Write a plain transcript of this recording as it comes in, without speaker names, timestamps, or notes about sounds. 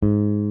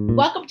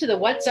Welcome to the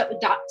What's Up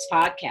with Docs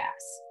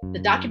podcast, the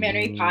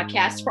documentary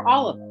podcast for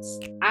all of us.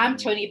 I'm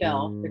Tony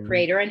Bell, the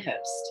creator and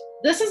host.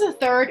 This is the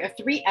third of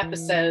 3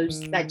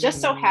 episodes that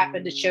just so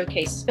happen to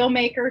showcase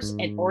filmmakers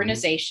and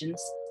organizations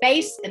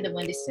based in the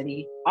Windy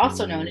City,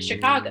 also known as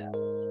Chicago.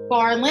 For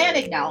our land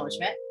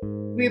acknowledgement,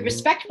 we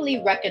respectfully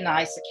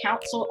recognize the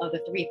Council of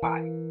the Three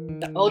Fires,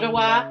 the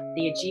Ottawa,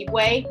 the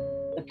Ojibwe,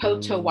 the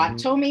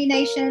Potawatomi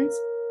Nations,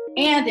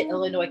 and the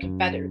Illinois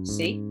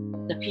Confederacy,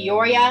 the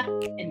Peoria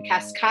and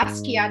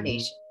Kaskaskia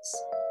Nations,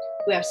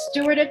 who have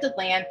stewarded the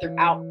land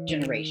throughout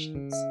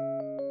generations.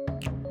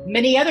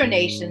 Many other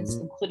nations,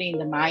 including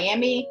the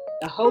Miami,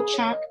 the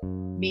Ho-Chunk,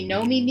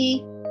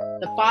 Menominee,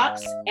 the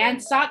Fox,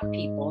 and Sauk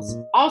peoples,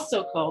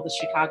 also call the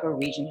Chicago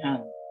region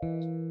home.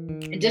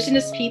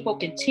 Indigenous people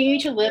continue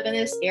to live in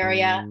this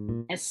area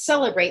and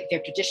celebrate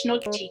their traditional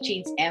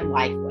teachings and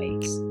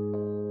lifeways.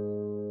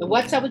 The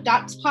What's Up with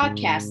Docs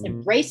podcast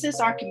embraces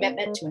our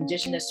commitment to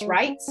Indigenous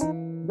rights,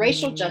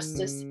 racial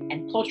justice,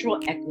 and cultural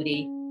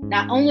equity,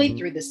 not only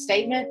through this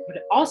statement,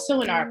 but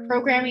also in our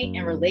programming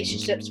and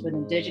relationships with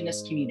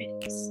Indigenous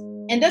communities.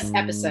 In this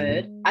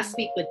episode, I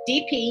speak with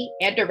DP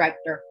and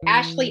director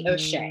Ashley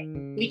O'Shea.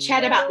 We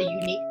chat about the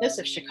uniqueness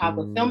of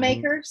Chicago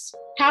filmmakers,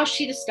 how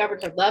she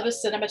discovered her love of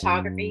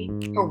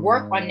cinematography, her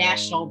work on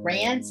national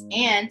brands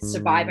and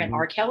Surviving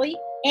R. Kelly,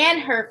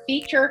 and her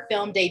feature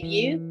film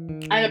debut,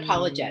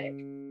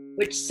 Unapologetic,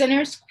 which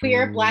centers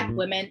queer Black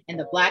women in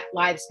the Black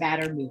Lives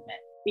Matter movement.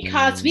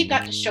 Because we've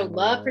got to show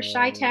love for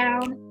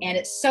Chi-Town, and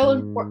it's so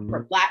important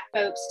for Black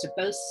folks to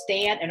both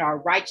stand in our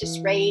righteous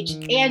rage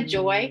and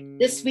joy.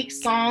 This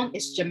week's song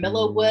is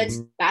Jamila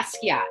Woods'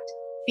 Basquiat,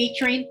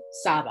 featuring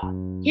Saba.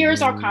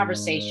 Here's our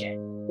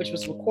conversation, which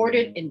was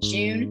recorded in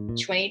June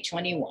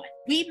 2021.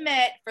 We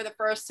met for the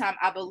first time,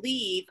 I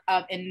believe,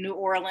 in New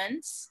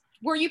Orleans.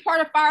 Were you part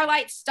of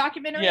Firelight's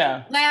documentary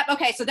lab?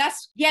 Okay, so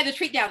that's, the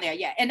retreat down there,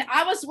 And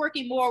I was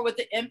working more with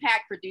the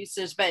Impact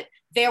producers, but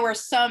there were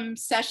some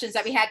sessions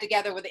that we had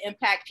together with the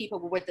Impact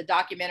people, with the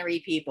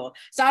documentary people.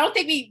 So I don't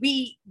think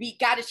we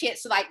got a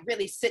chance to like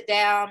really sit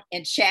down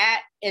and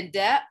chat in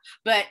depth,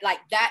 but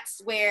like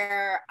that's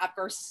where I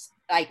first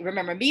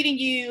remember meeting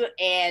you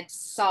and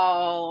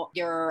saw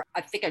your,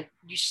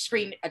 you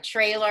screened a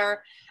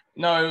trailer.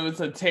 No, it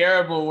was a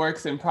terrible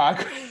works in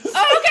progress.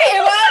 Oh, okay,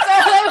 it was.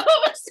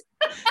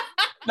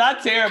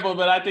 Not terrible,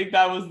 but I think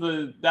that was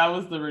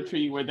the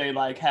retreat where they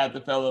like had the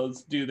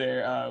fellows do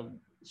their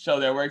show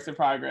their works in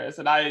progress,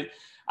 and I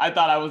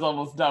thought I was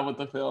almost done with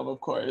the film, of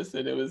course,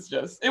 and it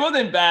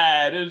wasn't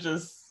bad. It was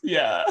just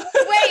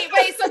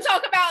Wait. So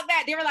talk about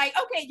that. They were like,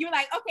 okay, you were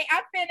like, okay,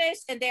 I'm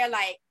finished, and they're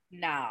like,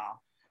 no.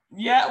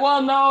 Yeah,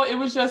 well, no, it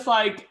was just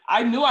like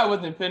I knew I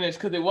wasn't finished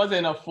because it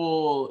wasn't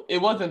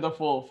the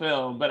full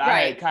film, but right. I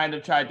had kind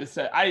of tried to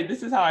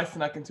this is how I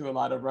snuck into a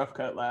lot of rough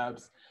cut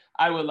labs.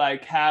 I would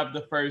like have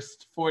the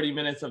first 40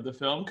 minutes of the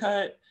film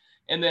cut,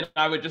 and then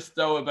I would just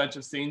throw a bunch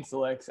of scene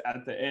selects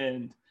at the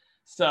end.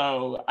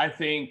 So I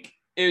think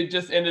it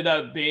just ended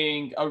up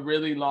being a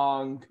really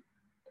long,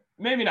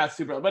 maybe not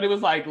super, but it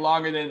was like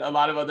longer than a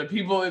lot of other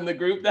people in the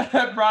group that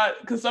I brought,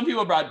 because some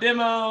people brought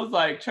demos,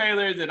 like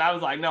trailers, and I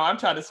was like, no, I'm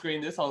trying to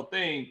screen this whole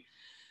thing.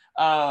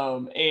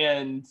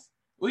 And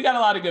we got a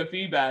lot of good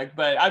feedback,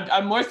 but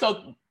I'm more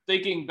so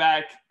thinking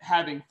back,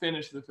 having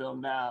finished the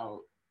film now,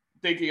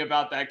 thinking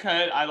about that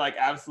cut, I like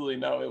absolutely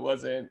know it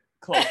wasn't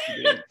close to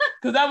being,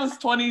 because that was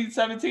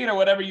 2017 or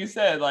whatever you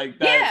said, like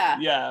that.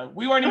 Yeah,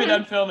 we weren't even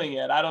done filming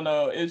yet. I don't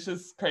know. It's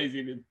just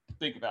crazy to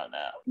think about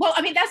now. Well,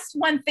 I mean, that's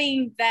one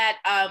thing that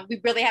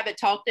we really haven't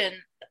talked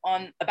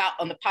about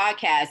on the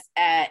podcast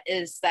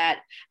is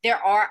that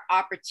there are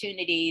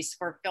opportunities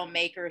for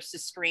filmmakers to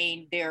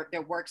screen their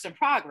works in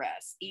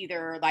progress,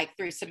 either like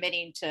through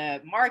submitting to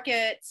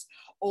markets,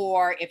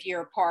 or if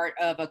you're part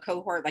of a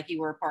cohort, like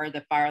you were part of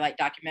the Firelight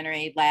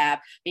documentary lab,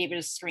 be able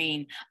to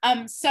screen.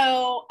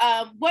 So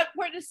what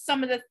were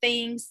some of the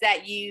things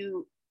that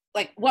you,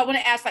 like, what I want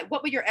to ask, like,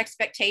 what were your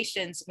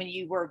expectations when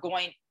you were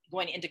going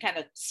in to kind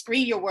of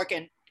screen your work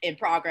in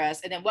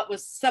progress? And then what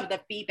was some of the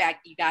feedback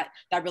you got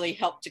that really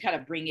helped to kind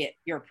of bring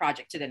your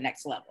project to the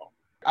next level?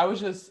 I was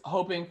just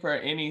hoping for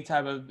any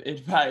type of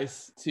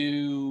advice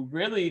to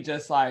really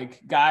just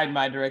like guide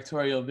my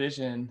directorial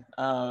vision.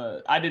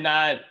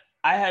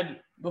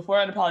 Before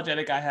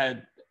Unapologetic, I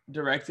had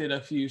directed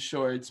a few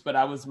shorts, but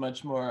I was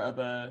much more of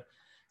a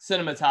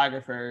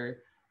cinematographer.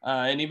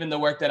 And even the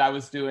work that I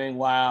was doing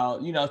while,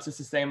 to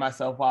sustain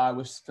myself while I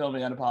was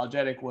filming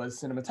Unapologetic was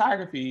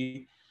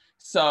cinematography.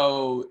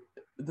 So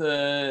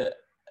the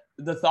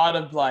thought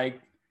of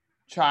like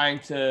trying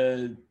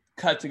to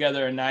cut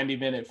together a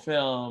 90-minute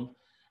film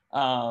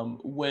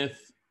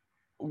with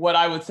what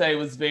I would say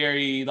was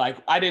very like,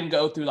 I didn't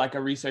go through like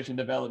a research and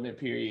development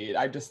period.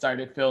 I just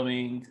started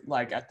filming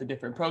like at the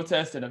different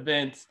protests and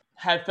events,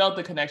 had felt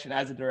the connection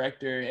as a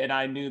director, and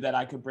I knew that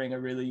I could bring a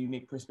really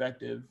unique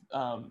perspective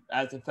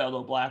as a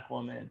fellow Black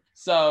woman.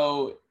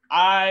 So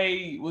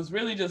I was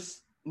really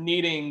just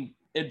needing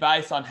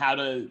advice on how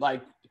to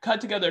like cut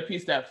together a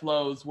piece that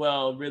flows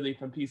well, really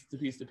from piece to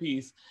piece to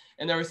piece.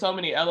 And there were so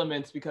many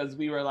elements because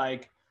we were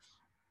like,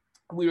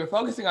 we were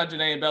focusing on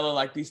Janae and Bella,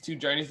 like these two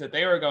journeys that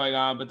they were going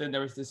on, but then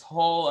there was this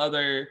whole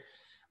other,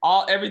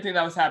 everything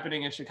that was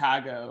happening in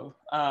Chicago.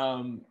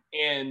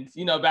 And,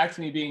 you know, back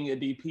to me being a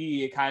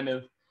DP, it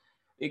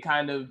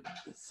kind of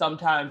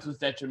sometimes was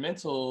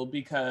detrimental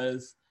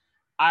because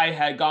I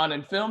had gone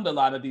and filmed a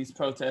lot of these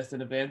protests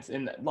and events,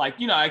 and like,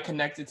 you know, I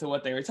connected to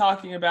what they were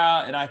talking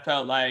about, and I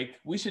felt like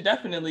we should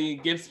definitely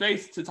give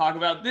space to talk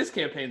about this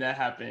campaign that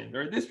happened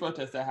or this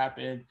protest that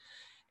happened.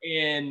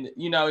 And,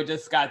 you know, it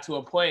just got to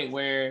a point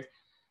where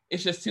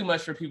it's just too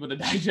much for people to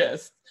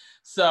digest.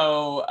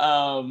 So,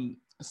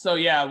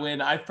 yeah,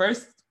 when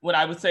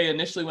I would say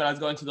initially when I was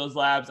going to those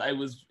labs, it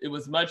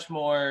was much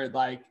more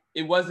like,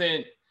 it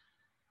wasn't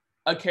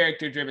a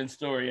character-driven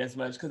story as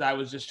much, because I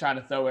was just trying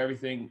to throw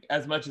everything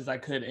as much as I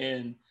could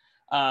in.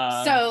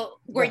 So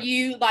were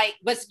you like,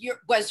 was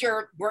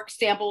your work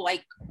sample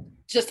like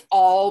just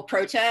all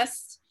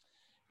protests?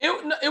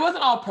 It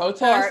wasn't all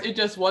protests. It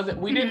just wasn't.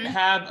 We didn't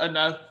have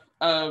enough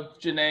of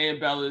Janae and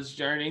Bella's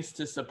journeys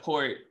to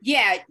support.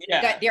 Yeah.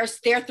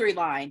 There's their through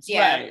lines.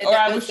 Yeah. Right. Or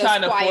I was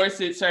trying to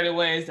force it certain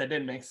ways that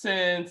didn't make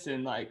sense,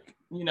 and like,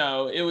 you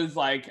know, it was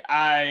like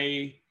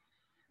I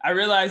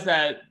realized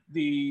that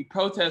the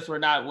protests were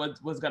not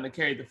what was going to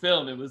carry the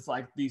film. It was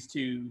like these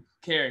two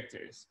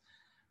characters.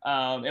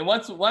 And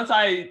once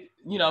I,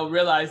 you know,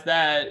 realized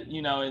that,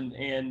 you know,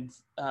 and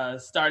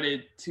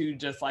started to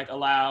just like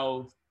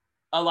allow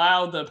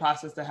the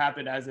process to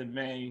happen as it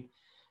may,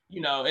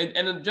 you know,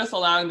 and just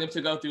allowing them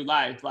to go through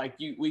life. Like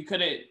we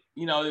couldn't,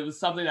 you know, it was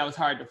something that was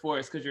hard to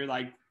force because you're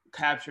like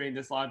capturing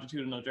this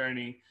longitudinal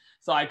journey.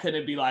 So I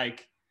couldn't be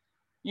like,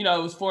 you know,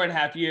 it was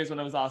 4.5 years when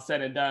it was all said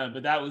and done,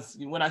 but that was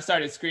when I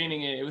started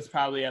screening it, it was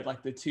probably at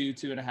like the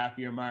 2.5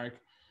 year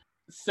mark.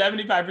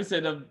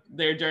 75% of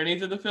their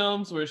journeys of the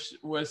films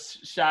was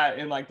shot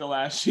in like the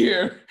last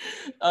year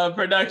of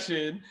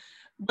production.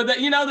 But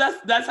that, you know,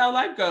 that's how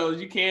life goes.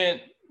 You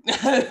can't.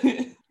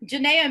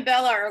 Janae and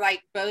Bella are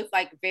like both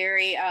like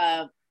very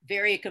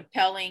very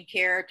compelling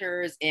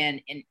characters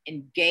and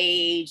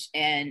engaged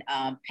and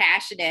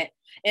passionate,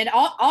 and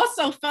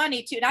also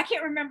funny too. And I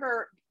can't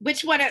remember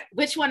which one it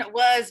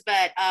was,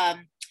 but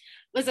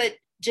was it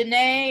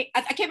Janae?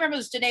 I can't remember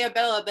if it was Janae or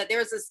Bella, but there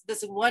was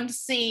this one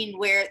scene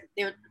where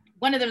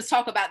one of them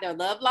talk about their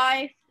love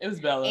life. It was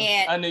Bella.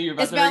 And I knew you were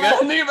about to say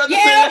that.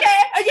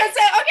 Okay. Yes,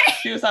 okay.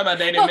 She was talking about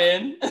dating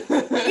men.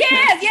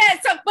 Yeah.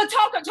 So, but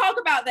talk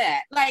about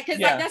that, like, because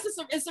like that's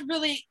it's a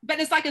really, but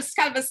it's like it's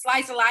kind of a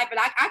slice of life, and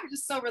I could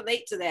just so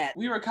relate to that.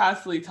 We were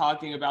constantly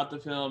talking about the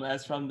film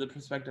as from the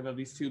perspective of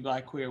these two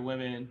Black queer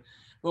women,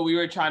 but we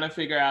were trying to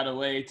figure out a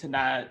way to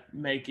not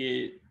make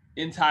it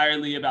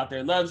entirely about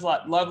their love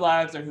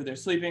lives or who they're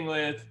sleeping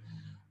with.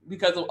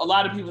 Because a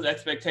lot of people's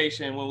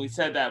expectation when we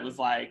said that was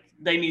like,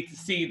 they need to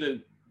see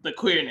the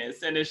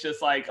queerness. And it's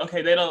just like,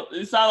 okay,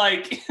 it's not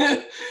like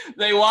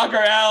they walk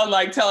around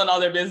like telling all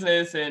their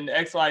business and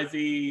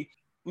XYZ.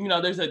 You know,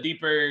 there's a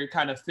deeper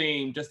kind of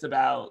theme just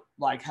about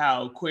like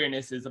how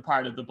queerness is a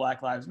part of the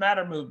Black Lives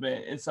Matter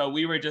movement. And so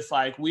we were just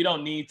like, we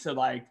don't need to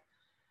like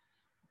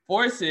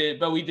force it,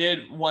 but we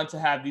did want to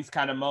have these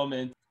kind of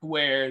moments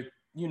where,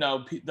 you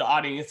know, the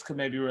audience could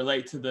maybe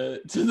relate to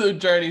the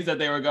journeys that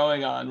they were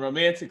going on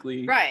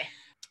romantically. Right.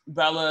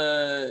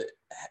 Bella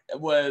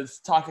was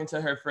talking to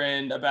her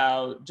friend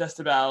about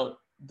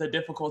the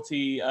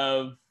difficulty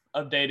of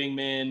dating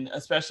men,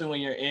 especially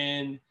when you're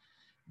in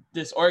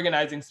this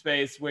organizing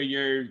space where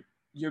you're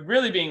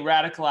really being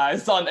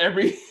radicalized on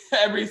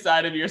every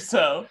side of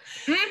yourself.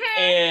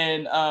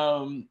 And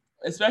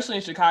especially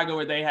in Chicago,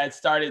 where they had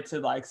started to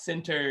like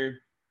center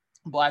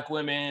Black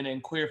women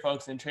and queer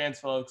folks and trans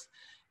folks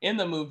in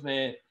the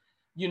movement,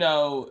 you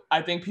know,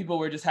 I think people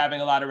were just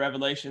having a lot of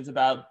revelations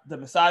about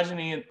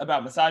misogyny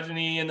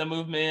in the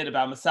movement,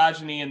 about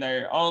misogyny in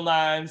their own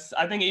lives.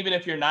 I think even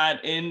if you're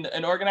not in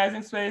an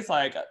organizing space,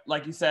 like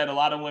you said, a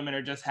lot of women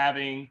are just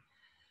having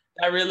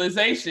that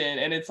realization.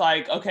 And it's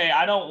like, okay,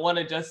 I don't want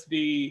to just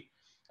be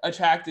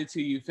attracted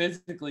to you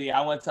physically.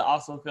 I want to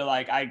also feel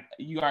like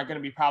you aren't going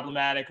to be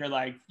problematic or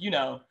like, you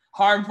know,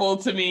 harmful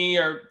to me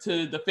or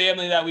to the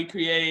family that we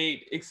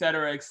create, et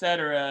cetera, et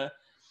cetera.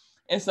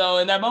 And so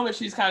in that moment,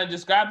 she's kind of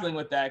just grappling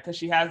with that because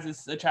she has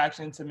this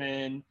attraction to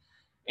men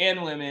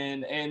and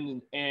women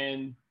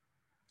and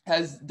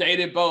has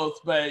dated both.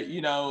 But, you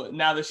know,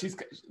 now that she's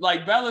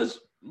like Bella's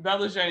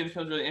journey in the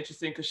film is really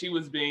interesting because she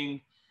was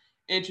being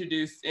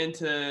introduced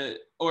into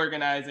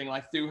organizing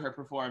like through her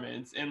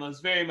performance and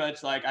was very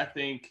much like, I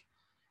think,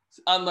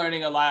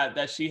 unlearning a lot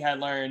that she had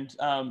learned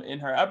in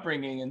her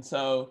upbringing. And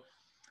so,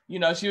 you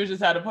know, she was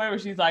just at a point where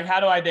she's like,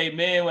 how do I date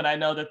men when I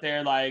know that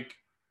they're like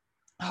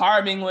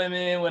harming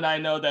women, when I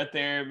know that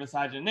they're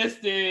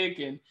misogynistic,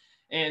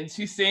 and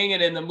she's seeing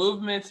it in the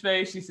movement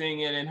space, she's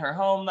seeing it in her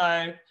home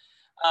life,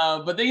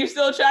 but then you're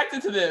still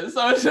attracted to this.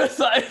 So it's just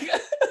like,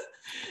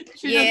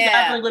 she's just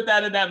grappling with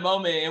that in that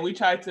moment. And we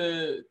tried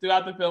to,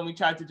 throughout the film, we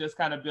tried to just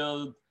kind of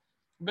build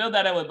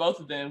that in with both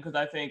of them, because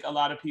I think a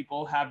lot of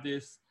people have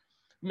this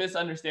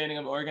misunderstanding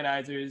of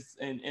organizers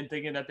and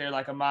thinking that they're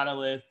like a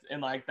monolith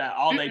and like that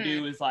all they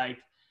do is like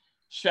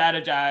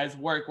strategize,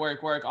 work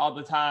all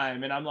the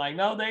time. And I'm like,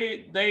 no,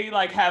 they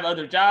like have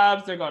other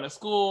jobs. They're going to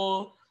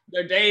school.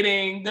 They're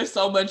dating. There's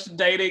so much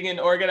dating and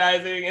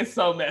organizing. It's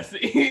so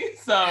messy.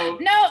 So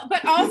no,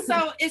 but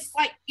also it's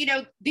like,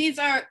 these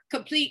are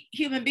complete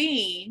human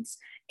beings.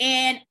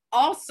 And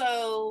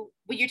also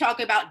when you're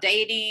talking about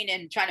dating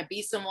and trying to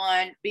be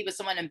with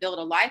someone and build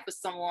a life with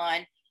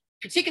someone,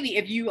 particularly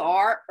if you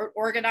are an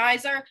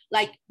organizer,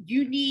 like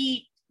you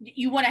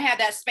want to have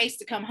that space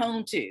to come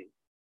home to.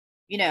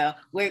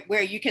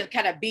 Where you can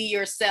kind of be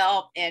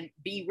yourself and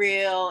be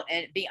real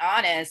and be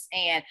honest.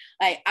 And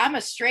like, I'm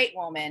a straight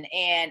woman,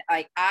 and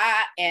like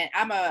I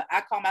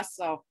call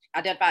myself,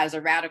 identify as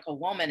a radical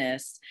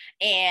womanist.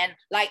 And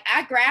like,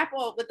 I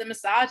grapple with the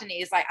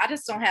misogyny. It's like, I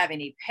just don't have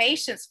any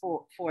patience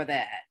for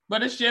that.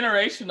 But it's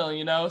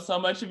generational, so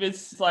much of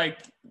it's like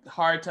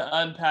hard to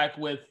unpack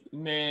with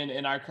men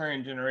in our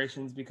current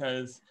generations,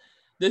 because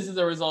this is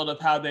a result of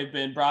how they've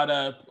been brought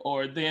up,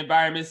 or the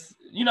environments,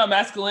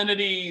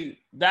 masculinity,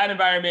 that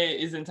environment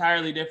is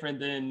entirely different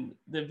than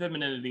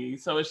femininity.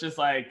 So it's just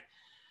like,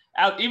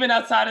 even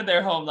outside of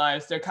their home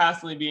lives, they're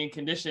constantly being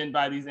conditioned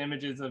by these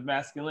images of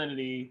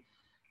masculinity.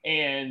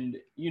 And,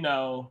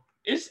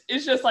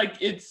 it's just like,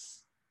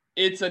 it's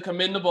a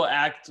commendable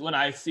act when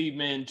I see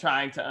men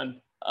trying to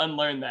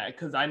unlearn that,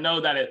 because I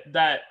know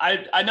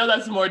I know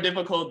that's more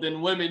difficult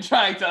than women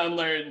trying to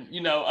unlearn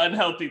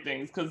unhealthy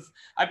things, because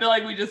I feel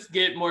like we just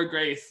get more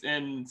grace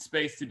and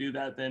space to do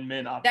that than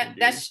men often do.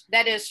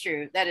 That is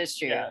true.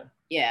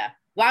 Yeah.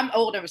 Well, I'm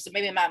older, so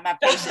maybe my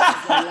patience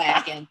is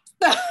lacking.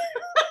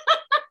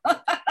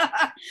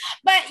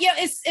 But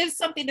it's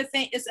something to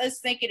think is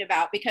thinking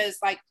about, because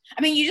like,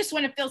 I mean, you just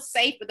want to feel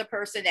safe with the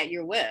person that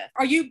you're with.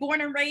 Are you born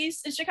and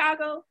raised in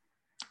Chicago?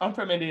 I'm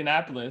from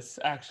Indianapolis,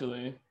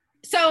 actually.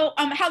 So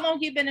how long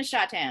have you been in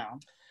Chi-Town?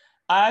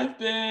 I've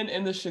been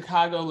in the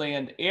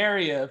Chicagoland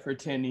area for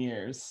 10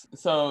 years.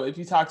 So if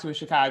you talk to a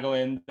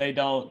Chicagoan, they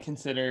don't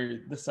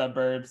consider the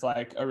suburbs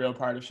like a real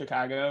part of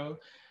Chicago.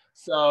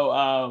 So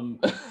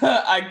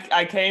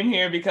I came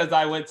here because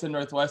I went to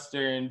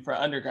Northwestern for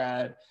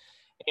undergrad,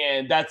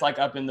 and that's like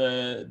up in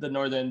the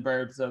northern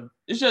burbs of,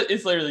 it's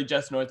literally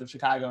just north of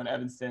Chicago and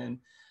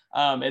Evanston.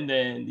 And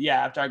then,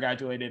 after I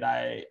graduated,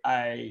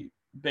 I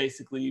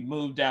basically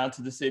moved down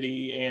to the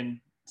city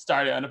and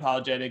started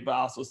Unapologetic, but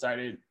also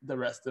started the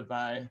rest of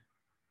trying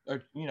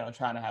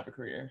to have a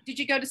career. Did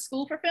you go to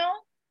school for film?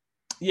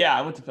 Yeah,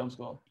 I went to film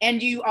school.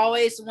 And you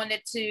always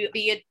wanted to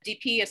be a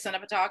DP, a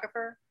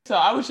cinematographer? So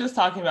I was just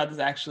talking about this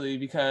actually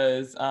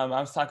because I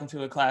was talking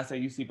to a class at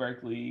UC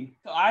Berkeley.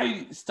 So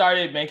I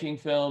started making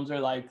films, or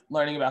like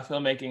learning about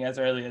filmmaking, as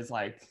early as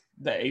like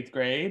the 8th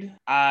grade.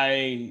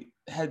 I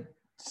had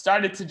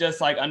started to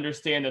just like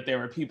understand that there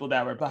were people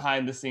that were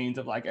behind the scenes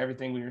of like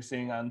everything we were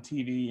seeing on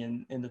TV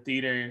and in the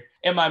theater.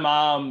 And my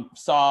mom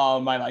saw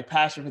my like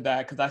passion for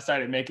that, because I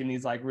started making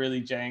these like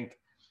really jank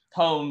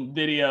home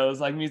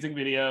videos, like music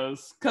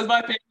videos, because my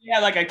family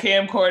had like a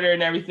camcorder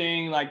and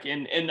everything, like,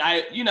 and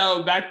I,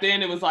 back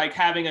then it was like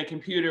having a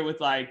computer with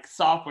like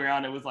software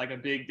on it was like a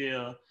big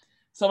deal.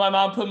 So my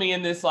mom put me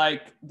in this kind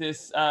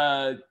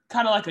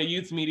of like a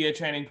youth media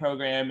training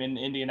program in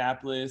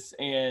Indianapolis.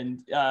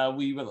 And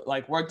we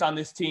like worked on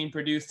this teen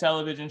produced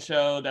television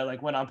show that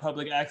like went on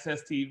public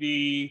access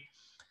TV.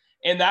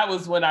 And that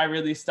was when I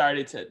really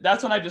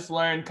that's when I just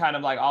learned kind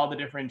of like all the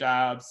different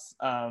jobs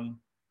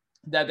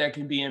that there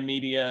can be in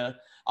media,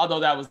 although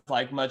that was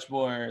like much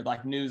more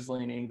like news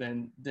leaning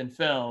than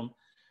film.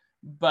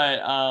 But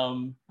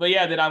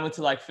yeah, then I went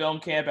to like film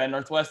camp at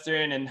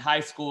Northwestern in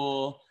high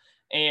school.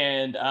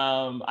 And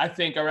I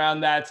think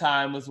around that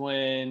time was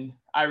when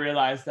I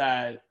realized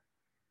that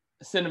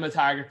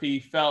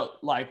cinematography felt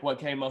like what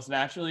came most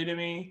naturally to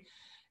me.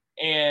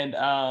 And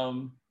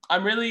I'm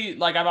really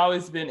like, I've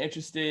always been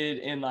interested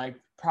in like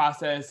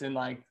process and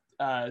like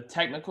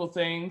technical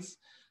things.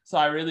 So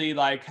I really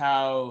like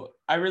how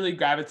I really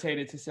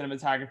gravitated to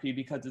cinematography,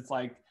 because it's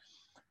like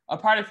a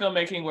part of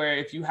filmmaking where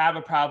if you have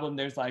a problem,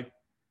 there's like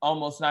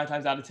almost 9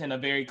 times out of 10 a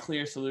very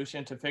clear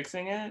solution to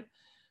fixing it,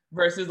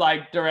 versus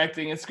like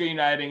directing and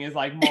screenwriting is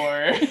like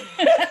more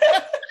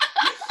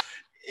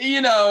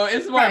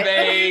it's more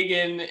vague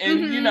and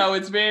mm-hmm.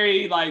 It's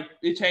very like,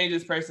 it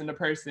changes person to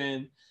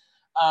person.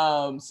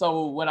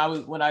 So when I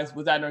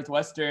was at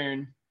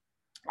Northwestern,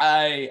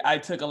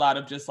 I took a lot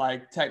of just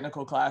like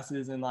technical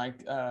classes and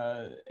like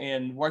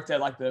and worked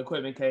at like the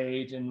equipment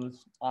cage, and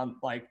was on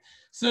like,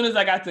 as soon as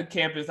I got to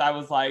campus, I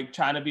was like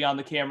trying to be on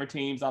the camera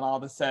teams on all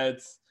the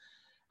sets.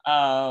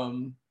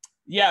 But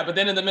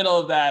then in the middle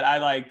of that, I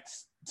like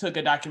took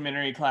a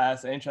documentary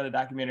class, an intro to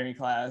documentary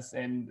class,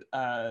 and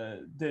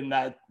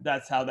then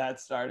that's how that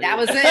started. That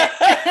was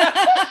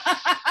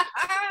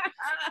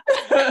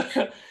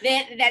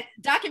then that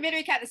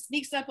documentary kind of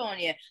sneaks up on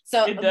you.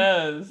 So it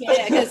does.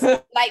 Yeah, because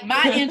like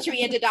my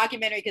entry into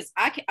documentary, because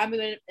I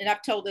moved, and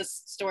I've told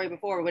this story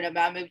before, when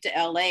I moved to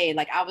LA,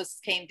 like I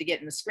came to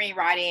get into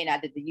screenwriting. I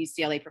did the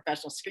UCLA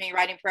professional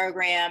screenwriting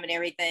program and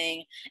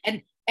everything,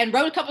 and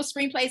wrote a couple of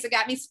screenplays that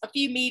got me a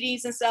few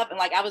meetings and stuff. And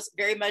like, I was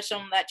very much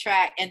on that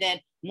track. And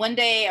then one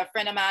day a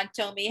friend of mine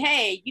told me,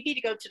 hey, you need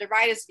to go to the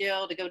Writers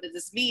Guild to go to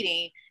this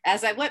meeting. I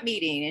was like, what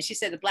meeting? And she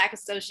said, the Black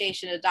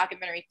Association of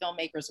Documentary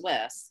Filmmakers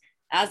West.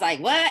 I was like,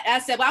 what? I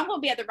said, well, I'm going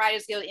to be at the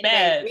Writers Guild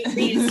anyway,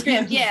 reading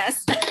script.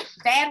 Yes,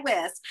 Bad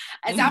West.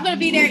 And so I'm going to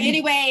be there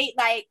anyway,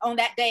 like on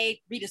that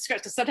day, reading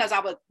scripts. Because sometimes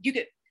you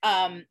could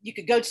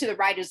go to the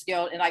Writers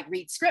Guild and like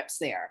read scripts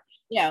there.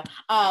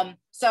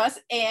 So I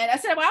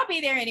said, well, I'll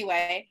be there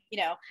anyway,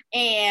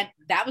 and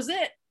that was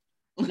it.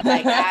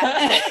 Like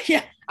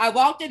I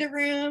walked in the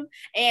room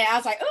and I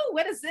was like, oh,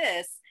 what is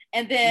this?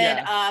 And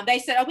then they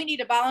said, oh, we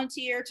need a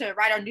volunteer to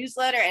write our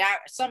newsletter. And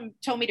some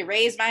told me to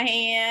raise my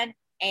hand.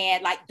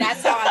 And like,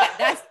 that's how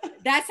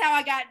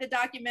I got the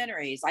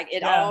documentaries. Like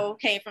it all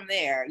came from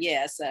there.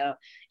 Yeah. So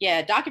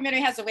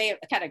documentary has a way of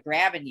kind of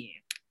grabbing you.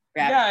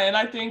 Yeah, and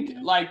I think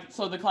like,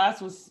 so the class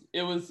was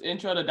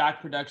intro to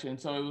doc production.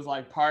 So it was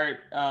like part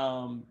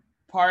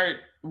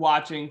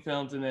watching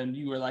films, and then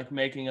you were like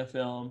making a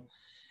film.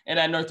 And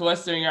at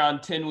Northwestern, you're on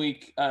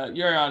 10-week,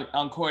 you're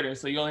on quarter.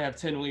 So you only have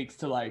 10 weeks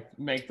to like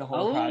make the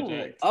whole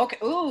project. Okay.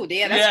 Ooh,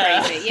 yeah,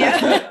 that's crazy.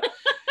 Yeah.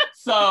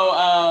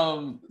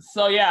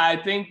 So yeah,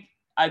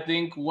 I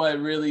think what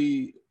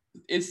really,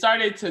 it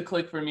started to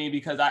click for me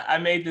because I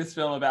made this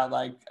film about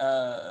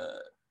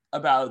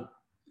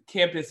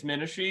campus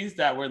ministries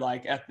that were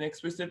like ethnic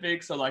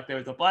specific. So like there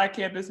was a Black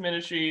campus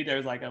ministry, there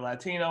was like a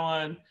Latino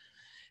one.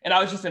 And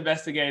I was just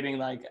investigating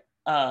like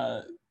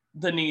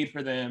the need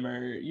for them,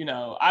 or,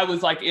 I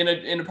was like in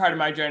a part of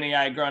my journey,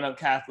 I had grown up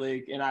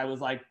Catholic, and I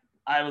was like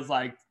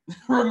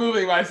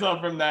removing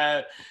myself from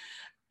that.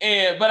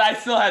 But I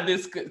still had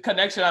this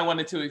connection I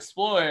wanted to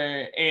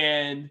explore.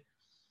 And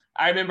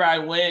I remember I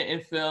went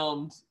and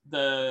filmed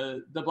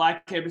the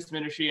Black campus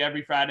ministry.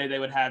 Every Friday they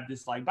would have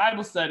this like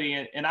Bible study,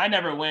 and I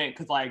never went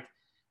because like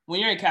when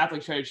you're in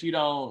Catholic church,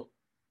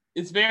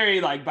 it's very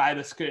like by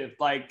the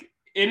script. Like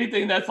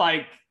anything that's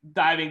like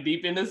diving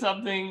deep into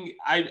something,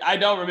 I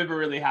don't remember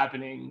really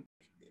happening.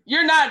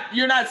 You're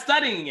not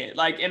studying it.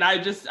 Like, and I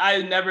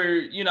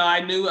never,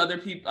 I knew other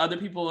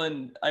people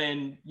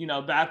in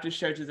Baptist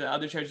churches and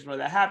other churches where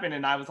that happened.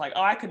 And I was like,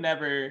 oh, I could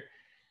never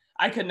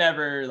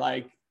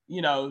like,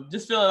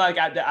 just feeling like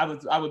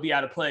I would be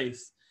out of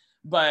place.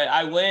 But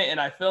I went and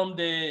I filmed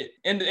it,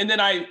 and then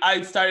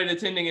I started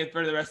attending it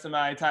for the rest of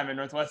my time at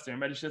Northwestern.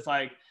 But it's just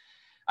like,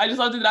 I just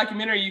love the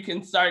documentary. You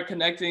can start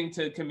connecting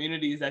to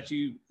communities that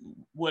you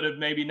would have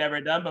maybe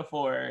never done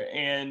before.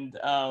 And,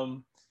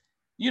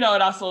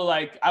 it also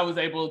like, I was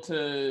able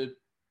to,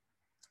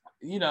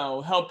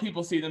 help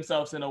people see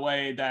themselves in a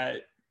way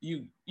that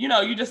you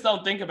just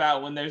don't think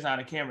about when there's not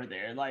a camera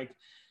there. Like,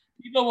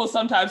 people will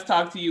sometimes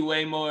talk to you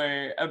way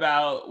more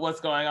about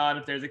what's going on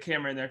if there's a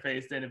camera in their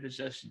face than if it's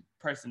just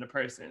person to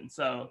person.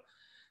 So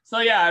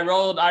yeah,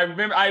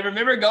 I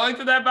remember going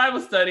to that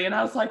Bible study, and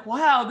I was like,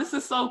 wow, this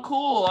is so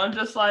cool. I'm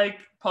just like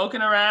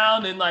poking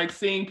around and like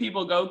seeing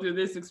people go through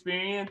this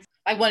experience.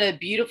 Like one of the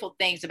beautiful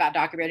things about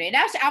documentary, and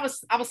actually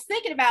I was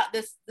thinking about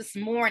this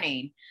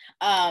morning,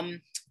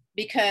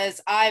 because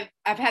I've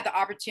had the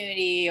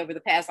opportunity over the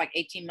past like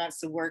 18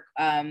 months to work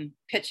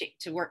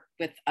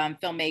with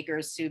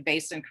filmmakers who are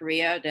based in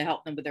Korea to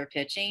help them with their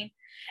pitching.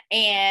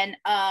 And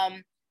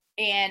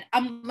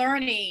I'm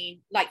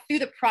learning, like through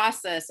the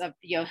process of,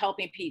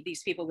 helping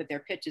these people with their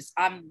pitches,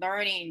 I'm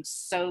learning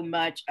so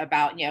much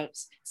about,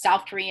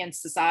 South Korean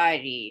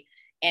society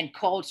and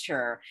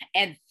culture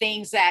and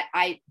things that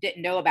I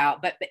didn't know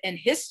about, but in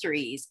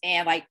histories.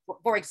 And like,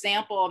 for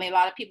example, I mean, a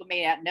lot of people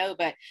may not know,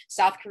 but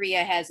South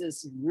Korea has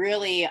this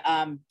really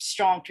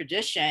strong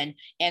tradition,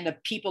 and the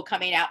people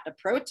coming out to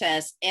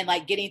protest and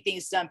like getting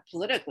things done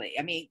politically.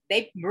 I mean,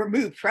 they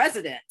remove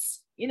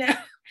presidents.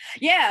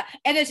 Yeah.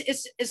 And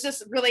it's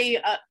just really,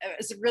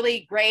 it's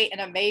really great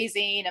and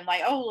amazing. I'm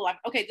like, oh,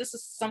 okay, this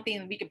is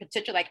something we could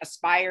potentially like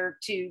aspire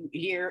to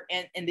here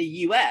in the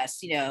US,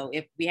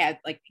 if we had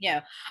like,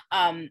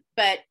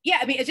 but yeah,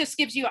 I mean, it just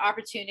gives you an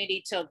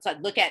opportunity to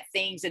look at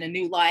things in a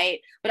new light,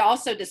 but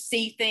also to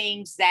see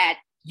things that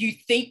you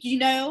think,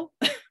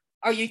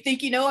 or you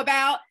think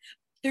about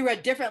through a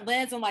different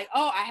lens. I'm like,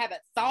 oh, I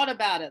haven't thought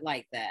about it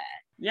like that.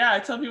 Yeah, I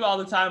tell people all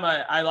the time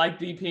I like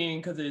DPing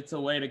because it's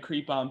a way to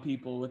creep on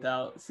people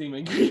without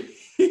seeming creepy.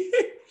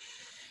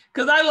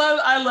 Because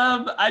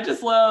I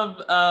just love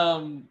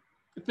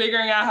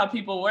figuring out how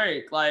people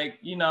work. Like,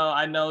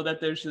 I know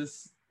that there's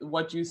just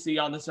what you see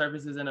on the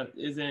surface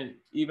isn't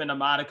even a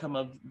modicum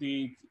of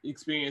the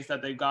experience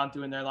that they've gone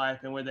through in their life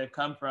and where they've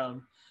come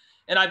from.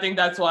 And I think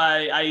that's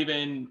why I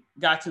even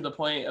got to the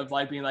point of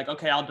like being like,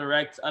 okay, I'll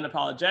direct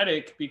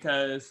Unapologetic,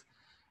 because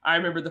I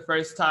remember the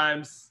first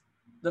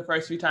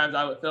few times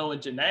I would film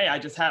with Janae, I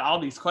just had all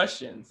these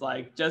questions,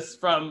 like just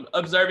from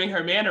observing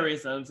her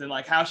mannerisms and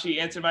like how she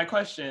answered my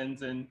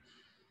questions. And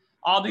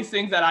all these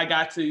things that I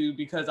got to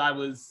because I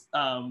was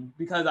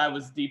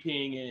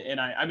DPing, and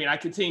I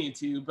continue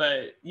to,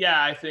 but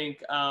yeah, I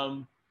think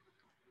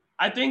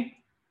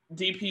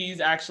DPs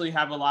actually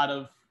have a lot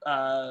of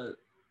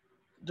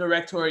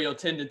directorial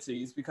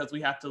tendencies because we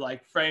have to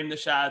like frame the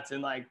shots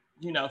and like,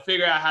 you know,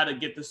 figure out how to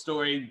get the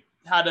story,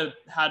 how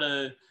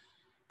to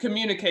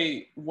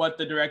communicate what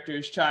the director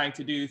is trying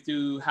to do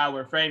through how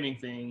we're framing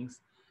things.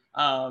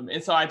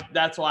 And so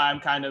that's why I'm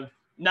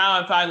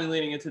finally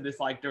leaning into this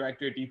like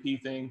director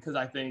DP thing, because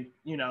I think,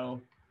 you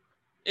know,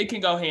 it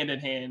can go hand in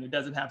hand. It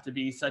doesn't have to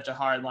be such a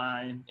hard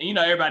line. And, you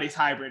know, everybody's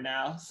hybrid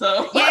now.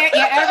 So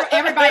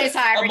everybody's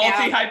hybrid now.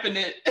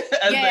 Multi-hyphenate,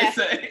 as they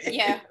say.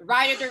 Yeah,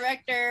 writer,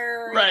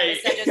 director, right.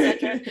 Et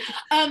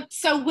cetera.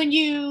 So when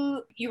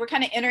you were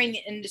kind of entering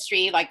the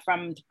industry, like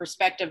from the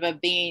perspective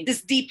of being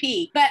this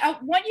DP, but I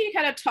want you to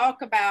kind of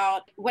talk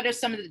about what are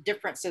some of the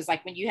differences,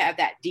 like when you have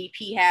that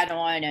DP hat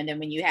on and then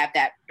when you have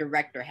that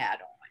director hat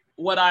on.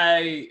 What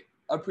I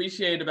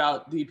appreciate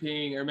about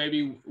DPing, or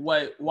maybe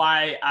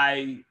why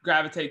I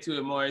gravitate to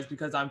it more, is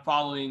because I'm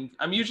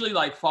usually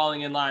like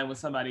falling in line with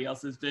somebody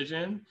else's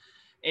vision.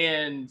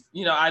 And,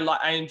 you know,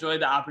 I enjoy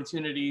the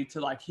opportunity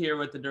to like hear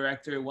what the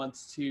director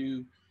wants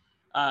to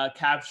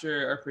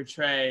capture or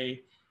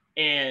portray.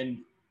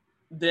 And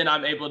then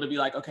I'm able to be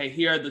like, okay,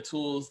 here are the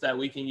tools that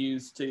we can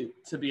use to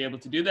be able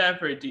to do that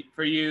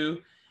for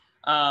you.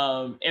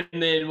 And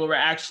then when we're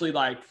actually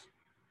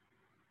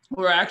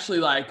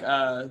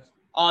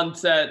on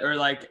set or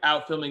like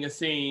out filming a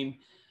scene,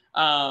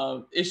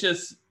 I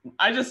just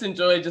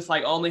enjoy just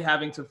like only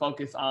having to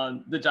focus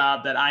on the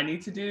job that I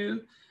need to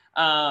do,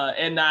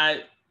 and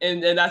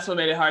that's what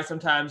made it hard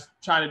sometimes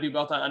trying to do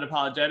both on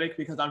Unapologetic,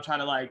 because I'm trying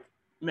to like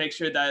make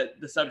sure that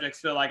the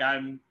subjects feel like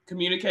I'm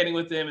communicating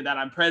with them and that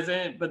I'm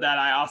present, but that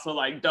I also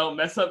like don't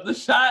mess up the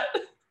shot.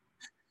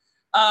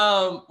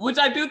 Which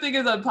I do think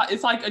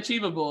it's like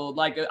achievable.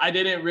 Like I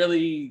didn't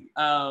really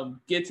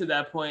get to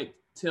that point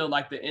till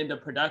like the end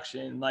of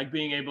production, like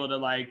being able to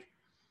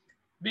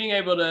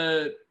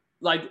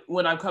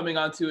when I'm coming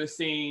onto a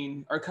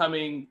scene or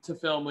coming to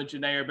film with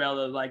Janae or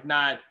Bella, like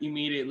not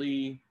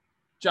immediately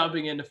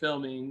jumping into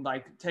filming,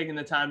 like taking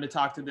the time to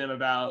talk to them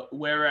about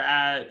where we're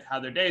at, how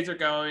their days are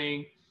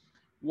going,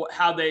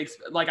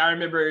 like I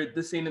remember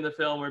the scene in the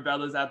film where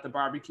Bella's at the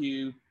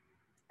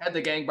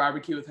gang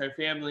barbecue with her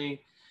family,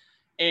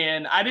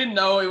 and I didn't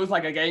know it was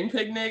like a gang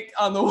picnic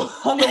on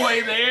the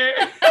way there.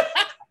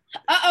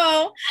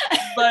 Uh-oh.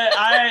 But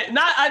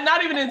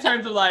not even in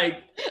terms of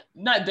like,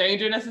 not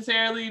danger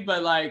necessarily,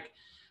 but like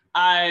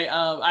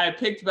I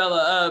picked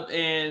Bella up,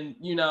 and,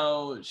 you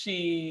know,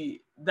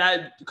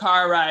 that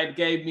car ride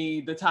gave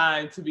me the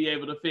time to be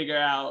able to figure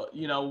out,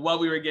 you know, what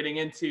we were getting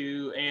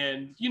into.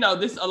 And, you know,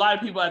 a lot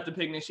of people at the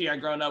picnic she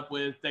had grown up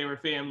with, they were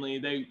family.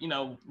 They, you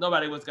know,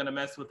 nobody was going to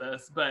mess with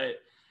us,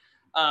 but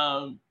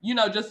you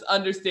know, just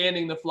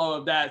understanding the flow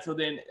of that. So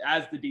then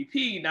as the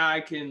DP, now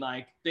I can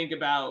like think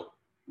about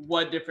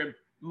what different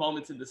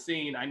moments in the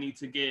scene I need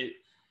to get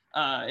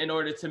in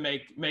order to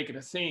make it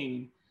a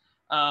scene.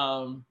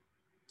 And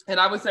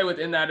I would say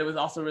within that, it was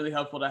also really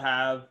helpful to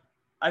have,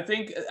 I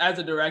think as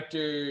a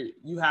director,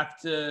 you have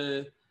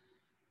to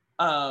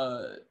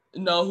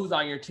know who's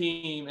on your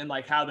team and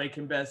like how they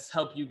can best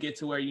help you get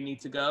to where you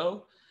need to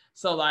go.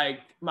 So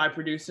like my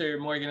producer,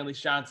 Morgan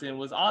Elise Johnson,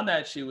 was on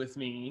that shoot with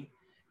me.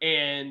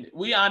 And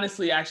we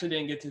honestly actually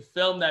didn't get to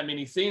film that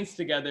many scenes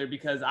together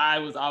because I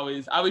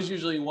was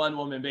usually one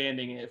woman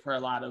banding it for a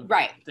lot of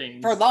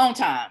things. For a long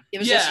time. It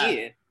was just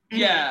you. Mm-hmm.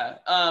 Yeah.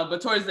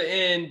 But towards the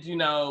end, you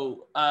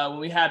know, when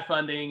we had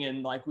funding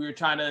and like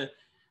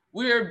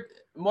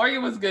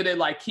Morgan was good at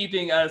like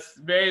keeping us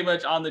very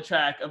much on the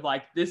track of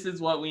like, this is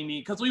what we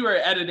need. Cause we were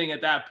editing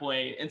at that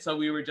point. And so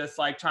we were just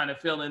like trying to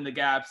fill in the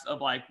gaps of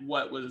like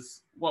what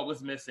was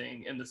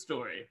missing in the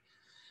story.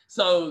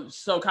 So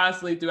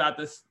constantly throughout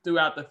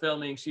the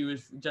filming, she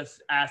was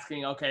just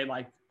asking, okay,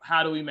 like,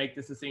 how do we make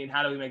this a scene?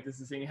 How do we make this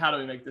a scene? How do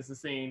we make this a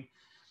scene?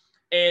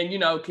 And, you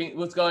know,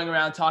 was going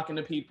around talking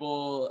to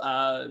people,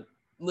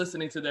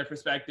 listening to their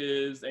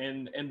perspectives,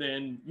 and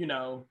then, you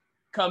know,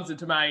 comes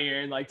into my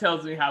ear and like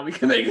tells me how we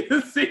can make it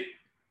a scene.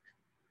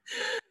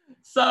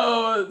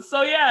 So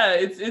yeah,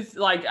 it's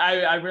like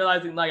I'm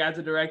realizing like as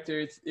a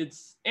director,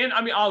 it's and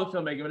I mean all the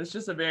filmmaking, but it's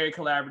just a very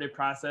collaborative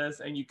process,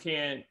 and you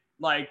can't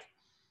like.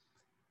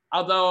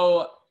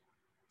 Although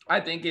I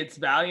think it's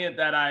valiant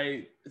that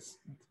I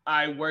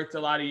worked a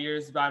lot of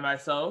years by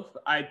myself,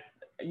 I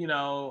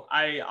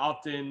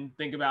often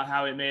think about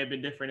how it may have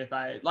been different if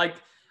I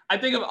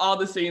think of all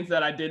the scenes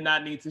that I did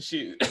not need to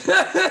shoot.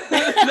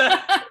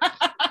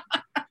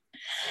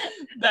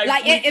 that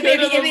like we could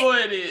have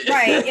avoided.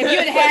 Right. If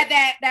you had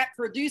that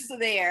producer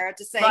there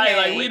to say, right,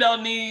 hey, like we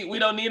don't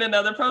need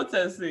another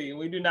protest scene.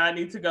 We do not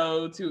need to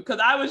go to, because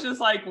I was just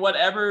like,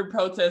 whatever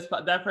protest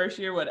that first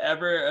year,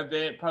 whatever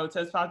event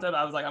protest popped up,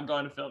 I was like, I'm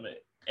going to film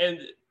it. And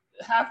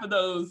half of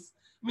those,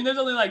 I mean, there's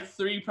only like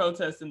 3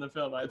 protests in the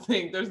film, I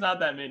think. There's not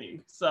that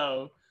many.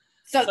 So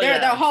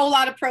there are a whole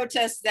lot of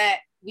protests that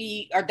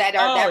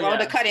that were on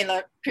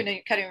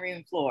the cutting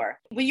room floor.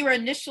 When you were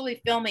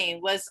initially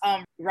filming, was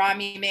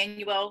Rahm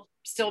Emanuel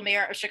still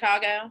mayor of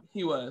Chicago?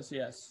 He was,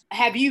 yes.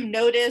 Have you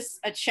noticed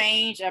a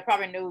change? I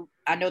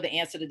know the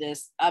answer to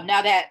this.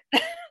 Now that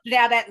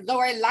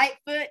Lori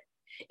Lightfoot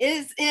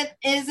is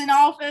in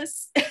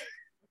office.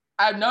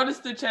 I've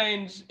noticed a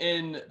change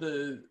in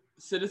the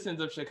citizens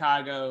of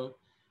Chicago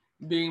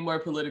being more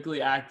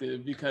politically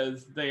active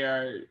because they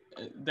are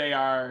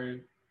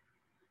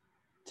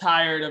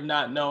tired of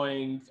not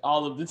knowing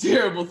all of the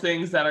terrible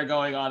things that are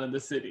going on in the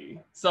city.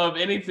 So if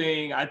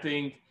anything, I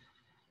think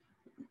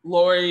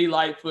Lori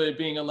Lightfoot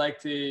being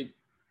elected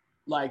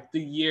like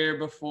the year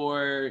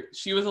before,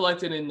 she was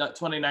elected in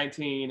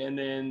 2019, and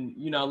then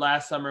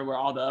last summer were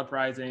all the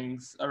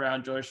uprisings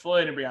around George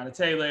Floyd and Breonna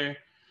Taylor.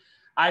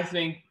 I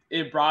think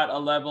it brought a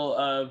level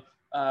of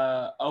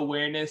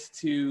awareness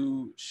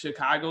to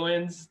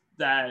Chicagoans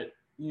that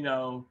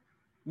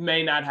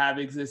may not have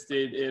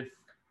existed if.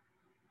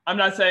 I'm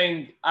not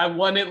saying I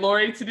wanted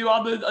Lori to do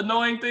all the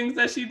annoying things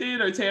that she did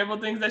or terrible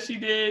things that she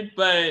did,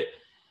 but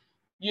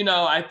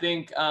I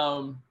think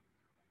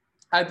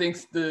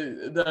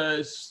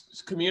the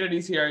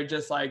communities here are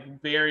just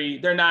like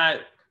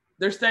they're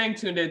staying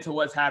tuned into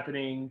what's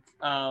happening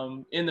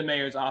in the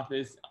mayor's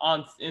office,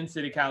 in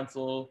city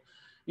council.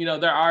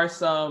 There are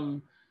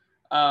some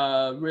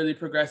really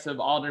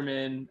progressive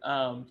aldermen.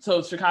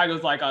 So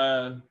Chicago's like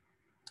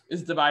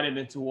is divided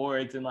into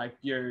wards, and like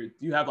you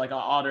have like an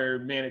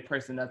aldermanic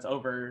person that's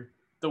over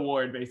the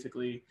ward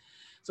basically.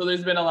 So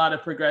there's been a lot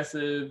of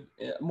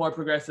more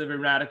progressive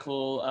and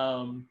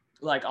radical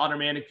like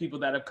aldermanic people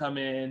that have come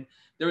in.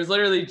 There was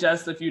literally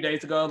just a few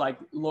days ago, like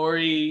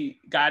Lori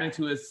got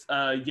into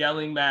a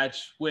yelling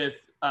match with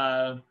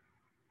a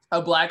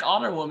Black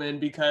alderwoman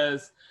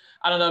because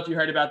I don't know if you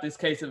heard about this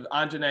case of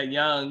Anjanette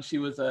Young. She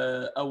was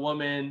a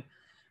woman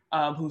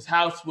whose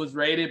house was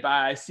raided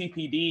by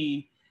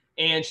CPD,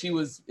 and she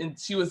was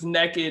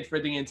naked for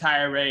the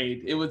entire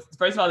raid. It was,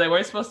 first of all, they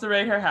weren't supposed to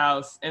raid her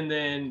house, and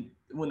then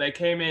when they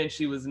came in,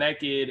 she was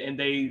naked, and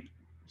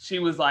she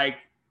was like,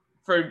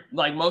 for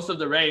like most of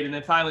the raid, and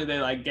then finally they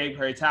like gave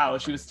her a towel.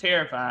 She was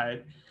terrified.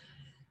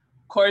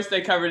 Of course,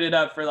 they covered it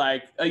up for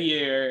like a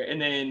year,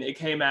 and then it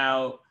came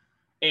out,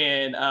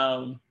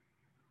 and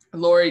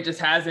Lori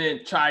just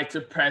hasn't tried to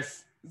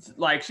press,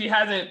 like she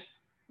hasn't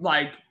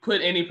like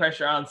put any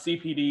pressure on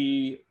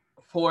CPD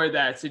for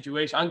that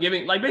situation, on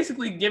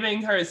basically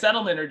giving her a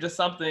settlement or just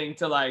something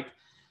to like,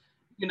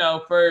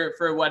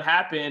 for what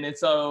happened. And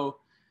so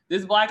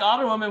this Black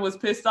alderwoman was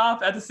pissed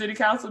off at the city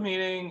council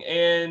meeting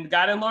and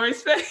got in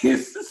Lori's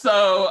face.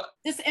 So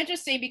it's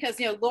interesting because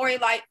Lori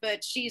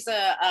Lightfoot, she's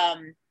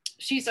a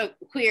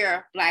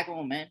queer Black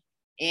woman,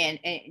 and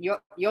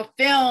your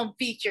film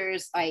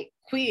features like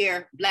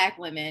queer Black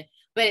women,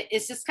 but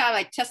it's just kind of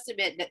like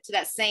testament to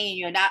that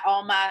saying, not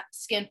all my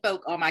skin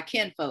folk are my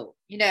kin folk,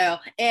 and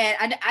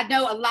I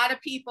know a lot of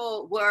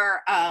people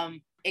were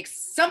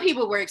some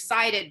people were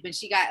excited when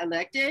she got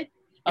elected.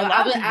 A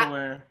lot of people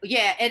were.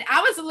 Yeah, and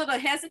I was a little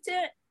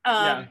hesitant,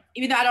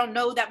 even though I don't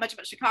know that much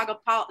about Chicago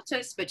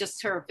politics, but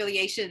just her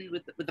affiliation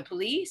with the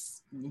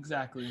police.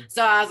 Exactly.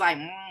 So I was like,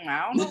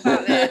 I don't know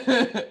about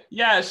that.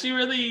 Yeah,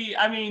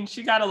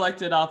 she got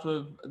elected off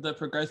of the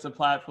progressive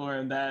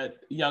platform that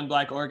young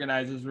Black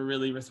organizers were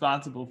really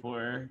responsible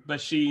for.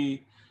 But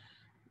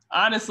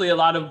honestly, a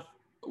lot of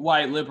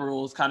white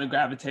liberals kind of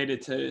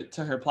gravitated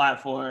to her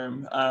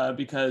platform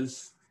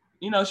because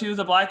she was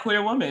a Black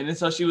queer woman, and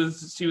so she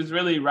was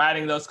really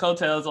riding those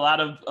coattails. A lot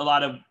of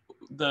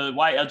the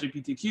white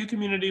LGBTQ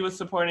community was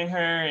supporting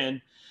her,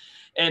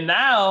 and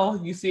now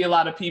you see a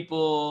lot of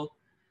people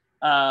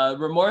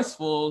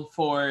remorseful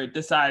for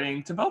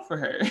deciding to vote for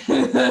her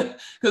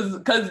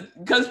because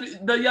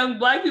the young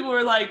Black people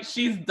were like,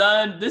 she's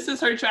done. This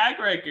is her track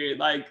record.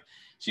 Like,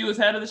 she was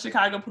head of the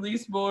Chicago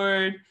Police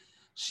Board.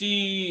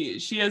 She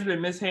has been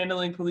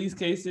mishandling police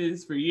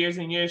cases for years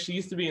and years. She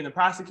used to be in the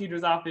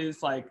prosecutor's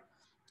office. Like,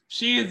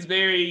 she is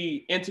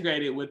very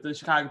integrated with the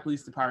Chicago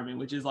Police Department,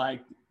 which is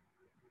like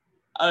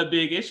a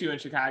big issue in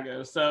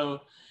Chicago.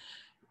 So,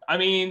 I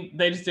mean,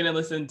 they just didn't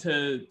listen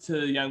to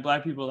young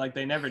Black people like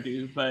they never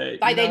do. But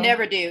they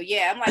never do.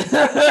 Yeah, I'm like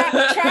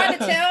trying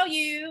to tell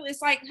you.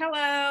 It's like,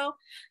 hello.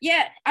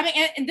 Yeah, I mean,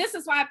 and this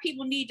is why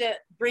people need to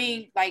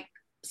bring like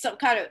some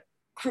kind of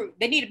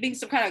they need to bring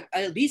some kind of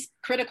at least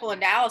critical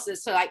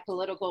analysis to like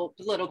political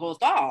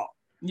thought.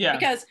 Yeah,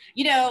 because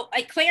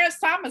like Clarence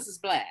Thomas is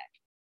Black.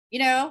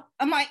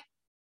 I'm like,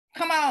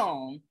 come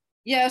on.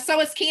 Yeah, so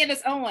is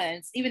Candace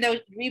Owens, even though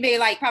we may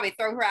like probably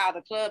throw her out of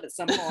the club at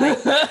some point.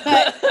 but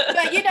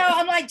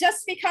I'm like,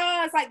 just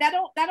because like that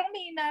don't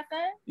mean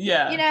nothing.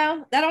 Yeah.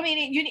 That don't mean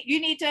it. You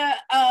need to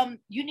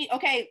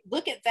okay,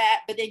 look at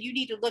that, but then you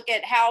need to look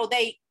at how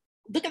they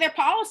look at their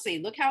policy,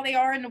 look how they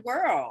are in the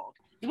world.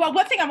 Well,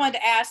 one thing I wanted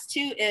to ask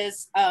too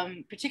is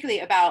particularly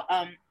about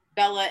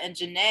Bella and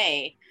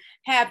Janae.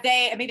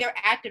 They're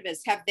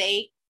activists, have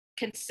they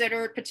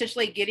considered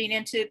potentially getting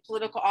into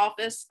political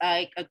office?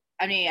 Like,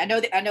 I mean, I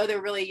know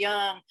they're really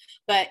young,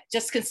 but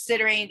just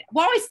considering,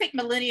 we always think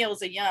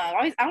millennials are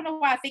young. I don't know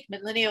why I think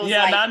millennials.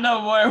 Yeah, like, not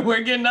no more.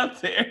 We're getting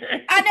up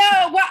there. I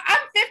know. Well, I'm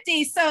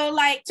 50, so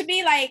like to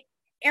me, like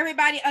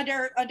everybody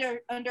under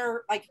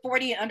like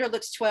 40 and under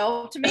looks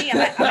 12 to me. I'm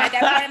at that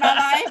point in my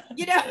life,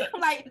 you know. I'm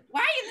like,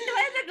 why are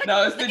you?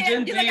 No, it's the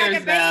Gen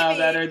Zers now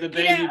that are the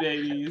baby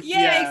babies.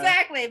 Yeah,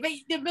 exactly. But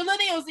the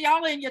millennials,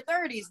 y'all in your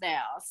 30s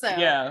now, so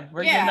yeah,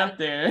 we're getting up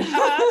there.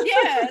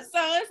 Yeah,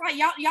 so it's like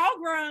y'all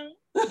grown.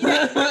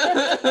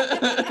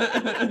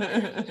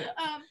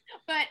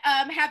 But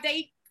have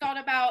they thought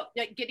about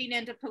getting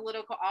into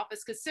political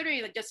office,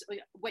 considering just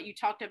what you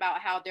talked about,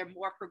 how they're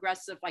more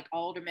progressive, like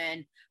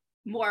aldermen,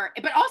 more,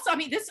 but also, I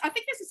mean, I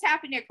think this is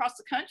happening across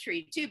the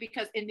country too,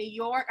 because in New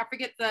York, I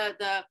forget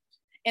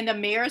in the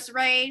mayor's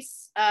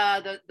race,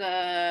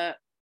 the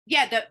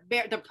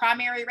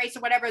primary race or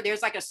whatever,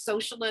 there's like a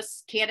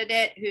socialist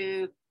candidate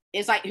who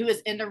is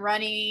in the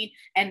running,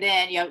 and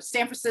then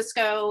San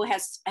Francisco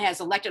has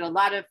elected a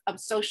lot of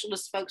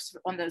socialist folks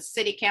on the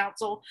city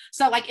council.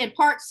 So like in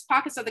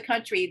pockets of the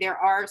country, there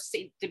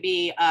seem to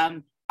be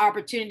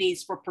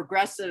opportunities for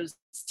progressives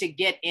to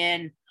get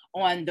in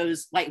on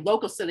those like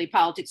local city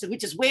politics,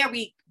 which is where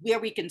we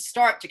can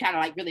start to kind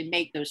of like really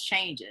make those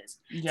changes.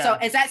 Yeah. So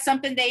is that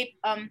something they've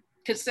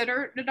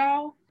considered at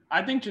all?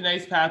 I think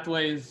Janae's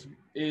pathway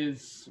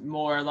is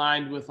more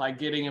aligned with like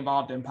getting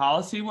involved in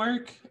policy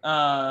work,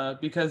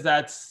 because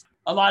that's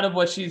a lot of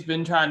what she's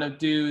been trying to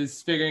do,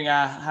 is figuring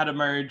out how to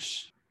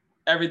merge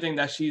everything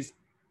that she's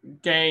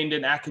gained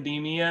in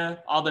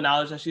academia, all the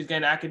knowledge that she's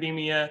gained in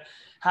academia,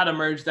 how to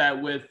merge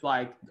that with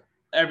like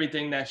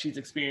everything that she's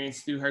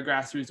experienced through her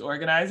grassroots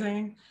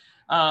organizing.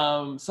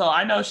 So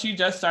I know she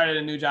just started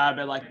a new job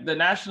at like the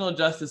National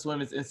Justice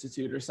Women's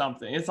Institute or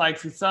something. It's like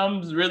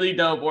some really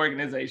dope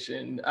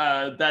organization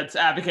that's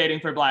advocating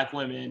for Black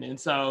women. And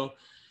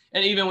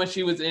even when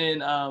she was in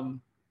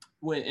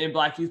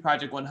Black Youth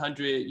Project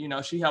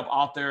 100, she helped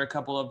author a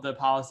couple of the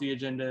policy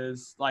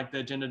agendas, like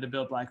the agenda to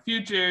build Black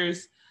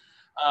futures,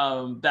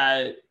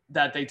 that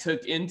they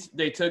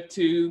took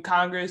to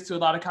Congress, to a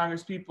lot of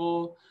Congress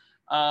people.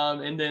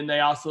 And then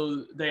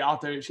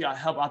she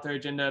helped author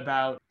agenda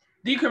about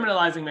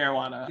decriminalizing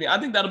marijuana. I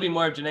think that'll be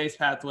more of Janae's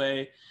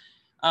pathway.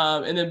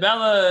 And then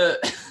Bella,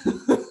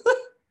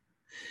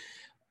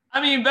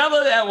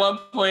 Bella at one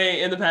point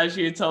in the past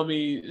year told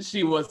me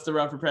she wants to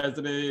run for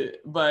president,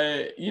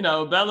 but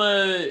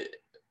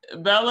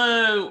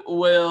Bella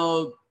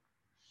will,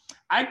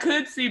 I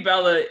could see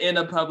Bella in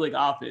a public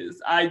office.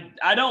 I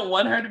don't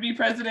want her to be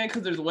president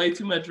because there's way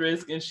too much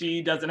risk and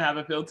she doesn't have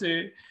a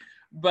filter.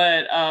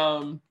 But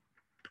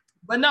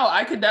no,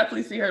 I could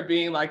definitely see her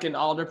being like an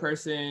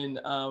alderperson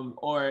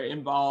or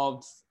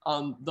involved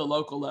on the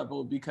local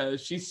level,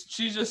 because she's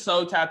just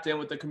so tapped in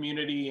with the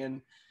community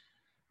and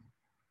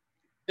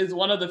is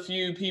one of the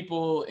few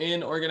people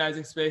in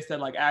organizing space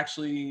that like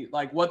actually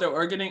like what they're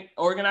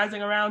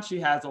organizing around. She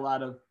has a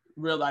lot of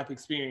real life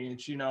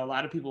experience. A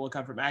lot of people will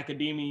come from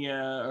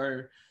academia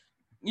or,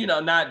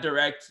 not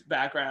direct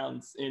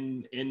backgrounds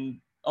in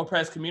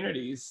oppressed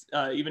communities,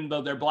 even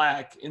though they're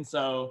Black. And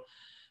so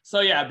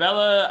yeah,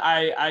 Bella,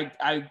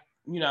 I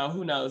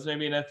who knows,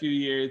 maybe in a few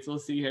years we'll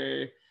see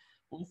her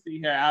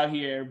out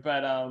here.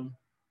 But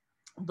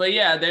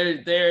yeah,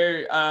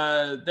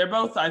 they're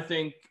both, I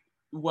think,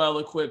 well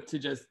equipped to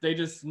they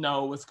just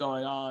know what's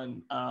going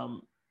on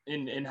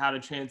in how to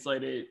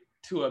translate it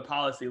to a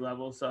policy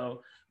level.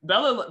 So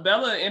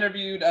Bella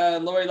interviewed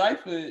Lori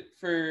Lightfoot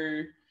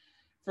for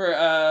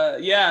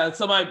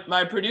so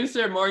my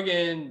producer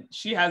Morgan,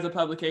 she has a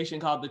publication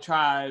called The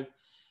Tribe,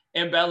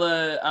 and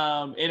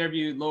Bella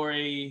interviewed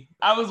Lori.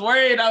 I was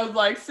worried. I was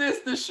like, sis,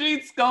 the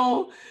streets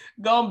gonna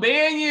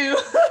ban you.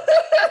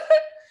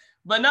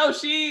 But no,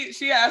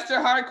 she asked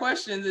her hard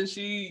questions, and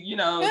she,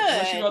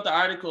 when she wrote the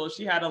article,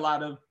 she had a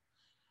lot of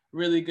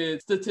really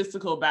good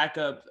statistical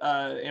backup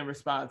in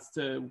response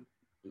to,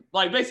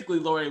 like, basically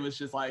Lori was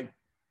just like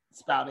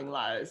spouting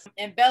lies.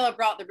 And Bella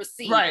brought the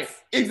receipts. Right,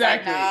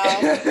 exactly.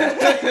 Like,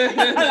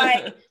 no.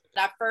 Like, when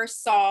I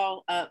first saw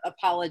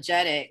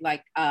Apologetic,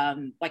 like I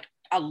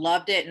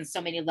loved it in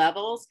so many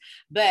levels,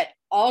 but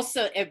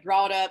also it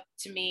brought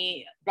to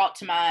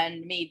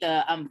mind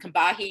the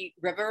Combahee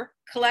River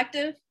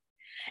Collective.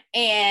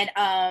 And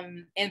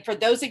for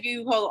those of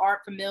you who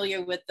aren't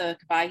familiar with the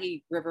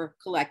Combahee River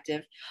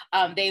Collective,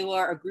 they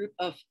were a group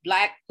of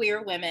Black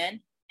queer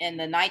women in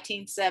the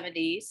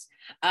 1970s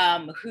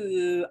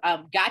who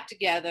got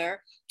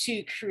together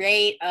to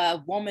create a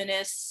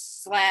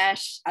womanist / I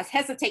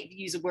hesitate to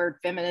use the word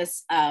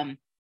feminist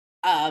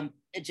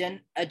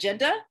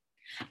agenda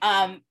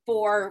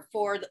for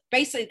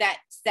basically that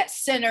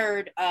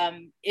centered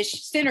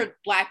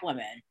Black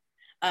women.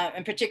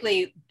 And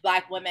particularly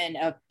Black women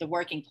of the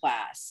working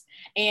class.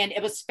 And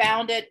it was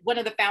founded, one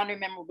of the founding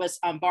members was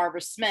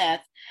Barbara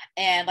Smith.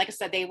 And like I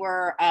said, they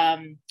were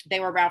around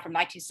from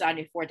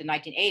 1974 to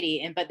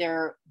 1980. But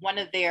one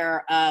of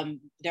their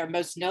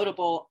most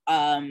notable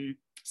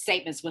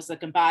statements was the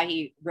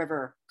Combahee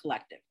River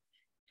Collective.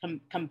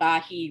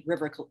 Combahee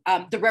River,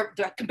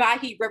 the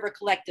Combahee River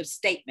Collective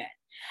statement.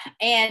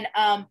 And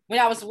when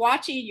I was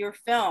watching your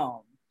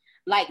film,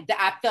 like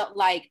I felt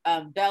like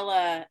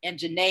Bella and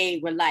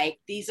Janae were like,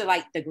 these are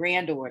like the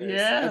granddaughters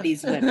of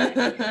these women.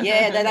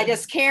 Yeah, that I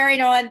just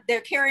carrying on.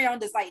 They're carrying on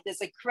this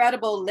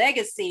incredible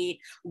legacy,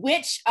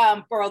 which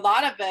for a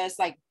lot of us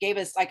like gave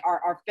us like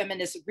our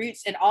feminist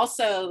roots, and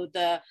also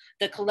the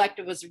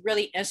collective was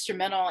really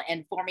instrumental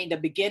in forming the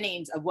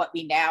beginnings of what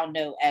we now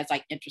know as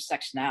like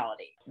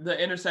intersectionality. The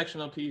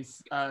intersectional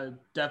piece,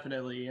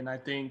 definitely, and I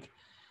think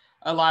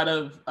a lot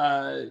of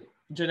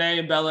Janae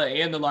and Bella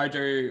and the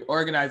larger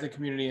organizing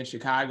community in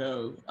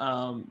Chicago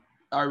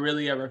are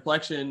really a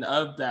reflection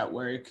of that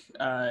work,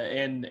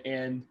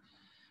 and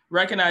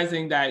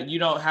recognizing that you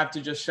don't have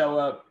to just show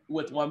up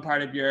with one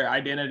part of your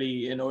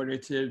identity in order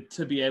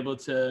to be able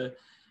to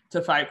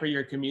fight for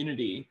your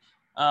community.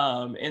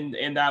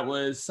 And that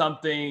was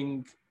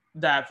something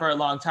that for a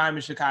long time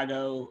in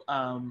Chicago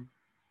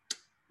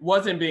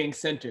wasn't being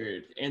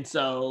centered. And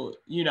so,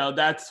 you know,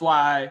 that's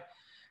why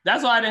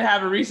I didn't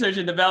have a research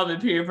and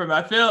development period for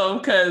my film,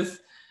 because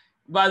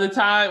by the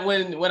time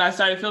when I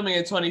started filming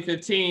in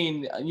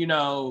 2015, you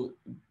know,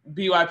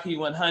 BYP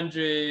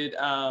 100,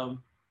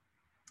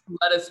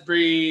 Let Us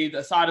Breathe,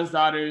 Assata's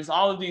Daughters,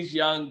 all of these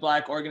young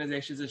Black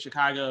organizations in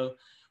Chicago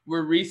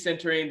were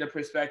recentering the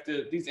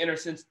perspective, these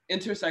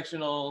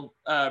intersectional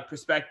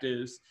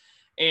perspectives.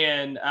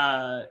 And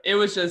it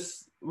was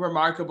just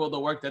remarkable, the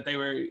work that they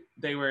were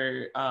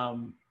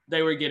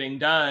getting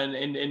done.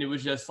 And it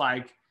was just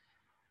like,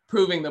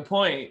 proving the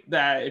point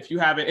that if you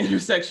have an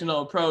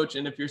intersectional approach,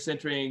 and if you're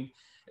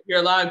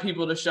allowing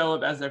people to show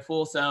up as their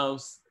full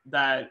selves,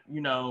 that,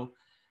 you know,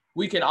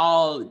 we can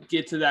all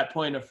get to that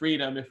point of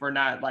freedom if we're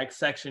not like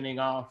sectioning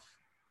off,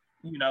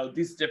 you know,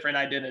 these different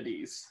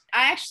identities.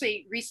 I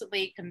actually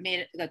recently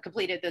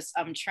completed this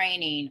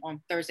training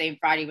on Thursday and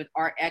Friday with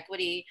Art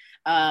Equity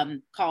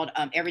called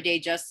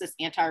Everyday Justice,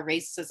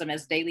 Anti-Racism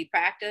as Daily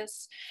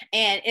Practice.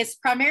 And it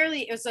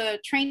was a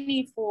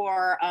training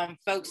for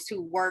folks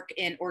who work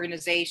in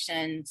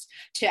organizations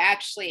to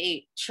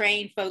actually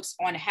train folks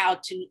on how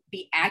to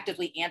be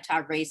actively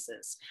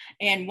anti-racist.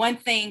 And one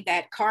thing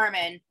that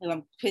Carmen, who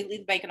I'm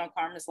completely blanking on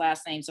Carmen's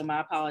last name, so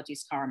my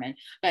apologies, Carmen,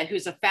 but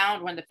who's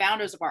one of the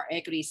founders of Art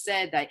Equity,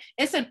 said that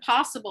it's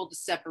impossible to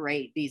separate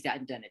these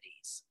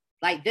identities.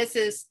 Like this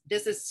is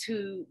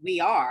who we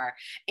are.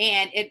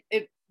 And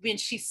it when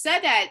she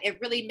said that, it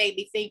really made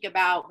me think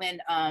about when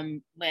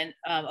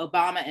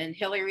Obama and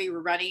Hillary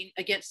were running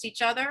against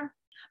each other,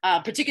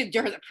 particularly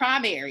during the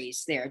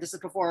primaries there. This is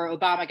before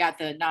Obama got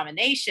the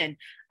nomination.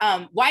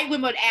 White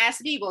women would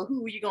ask me, well,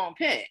 who are you going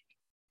to pick?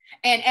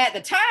 And at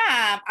the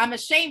time, I'm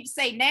ashamed to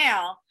say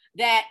now,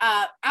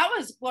 that I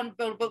was going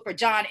to vote for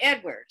John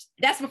Edwards.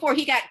 That's before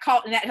he got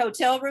caught in that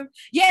hotel room.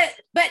 Yeah,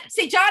 but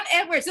see, John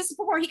Edwards, this is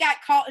before he got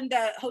caught in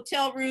the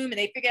hotel room and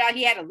they figured out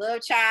he had a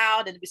love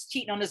child and was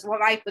cheating on his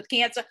wife with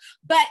cancer.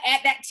 But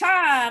at that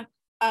time,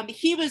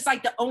 he was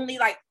like the only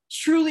like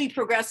truly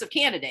progressive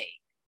candidate,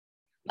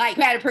 like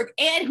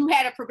who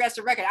had a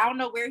progressive record. I don't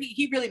know where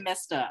he really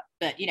messed up,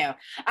 but you know,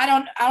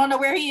 I don't know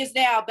where he is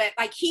now. But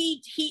like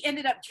he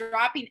ended up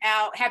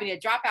having to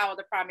drop out of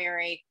the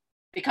primary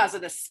because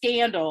of the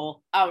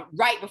scandal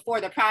right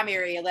before the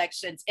primary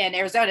elections in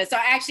Arizona. So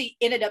I actually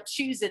ended up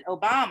choosing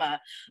Obama,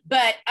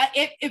 but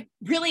it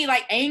really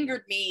like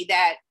angered me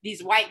that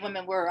these white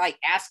women were like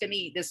asking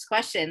me this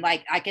question,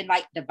 like I can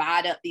like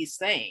divide up these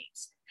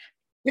things,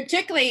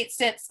 particularly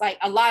since like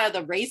a lot of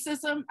the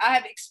racism I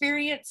have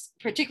experienced,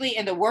 particularly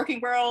in the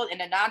working world, in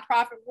the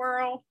nonprofit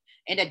world,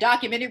 in the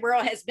documentary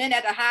world, has been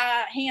at the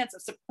high hands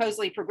of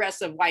supposedly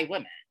progressive white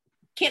women.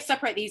 Can't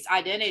separate these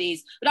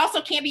identities, but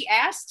also can't be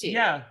asked to.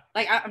 Yeah.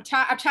 Like I'm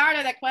tired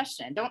of that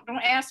question. Don't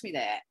ask me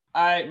that.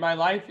 My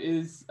life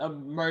is a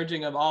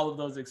merging of all of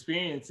those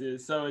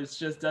experiences. So it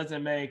just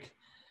doesn't make,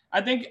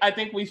 I think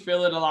we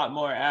feel it a lot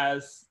more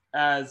as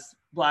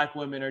Black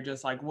women or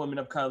just like women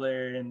of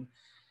color. And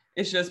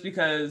it's just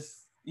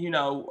because, you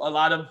know, a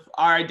lot of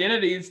our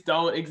identities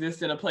don't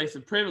exist in a place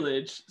of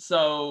privilege.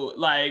 So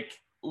like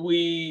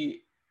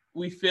we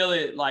feel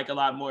it like a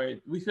lot more,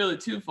 we feel it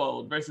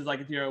twofold versus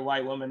like if you're a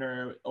white woman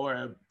or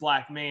a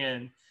Black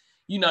man,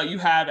 you know, you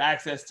have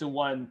access to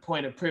one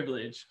point of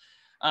privilege.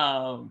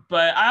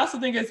 But I also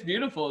think it's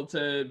beautiful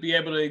to be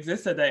able to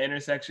exist at that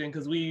intersection,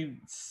 because we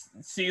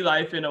see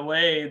life in a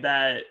way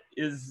that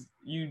is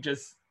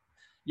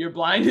you're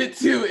blinded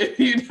to if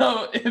you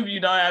don't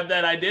have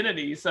that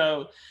identity.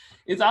 So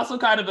it's also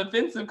kind of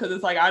offensive because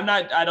it's like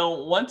I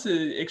don't want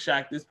to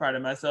extract this part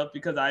of myself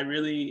because I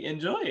really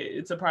enjoy it.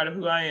 It's a part of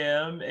who I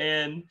am,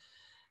 and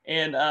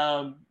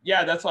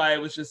yeah, that's why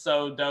it was just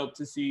so dope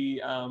to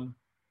see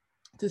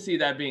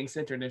that being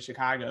centered in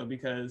Chicago,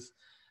 because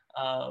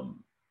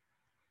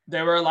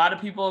there were a lot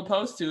of people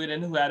opposed to it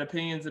and who had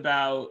opinions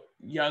about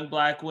young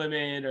Black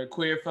women or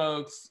queer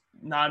folks,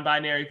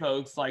 non-binary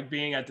folks, like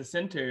being at the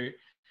center.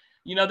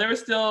 You know, there was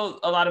still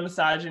a lot of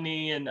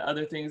misogyny and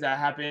other things that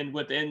happened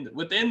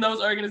within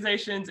those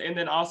organizations, and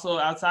then also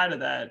outside of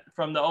that,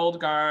 from the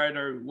old guard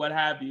or what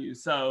have you.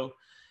 So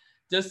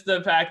just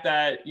the fact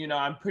that, you know,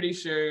 I'm pretty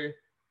sure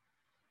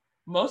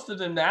most of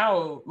the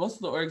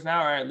orgs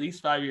now are at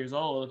least 5 years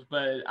old.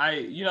 But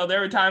there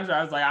were times where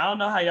I was like, I don't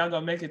know how y'all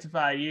gonna make it to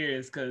 5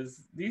 years,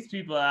 because these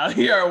people out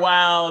here are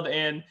wild.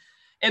 And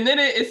then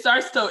it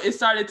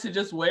started to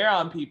just wear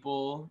on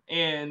people.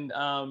 And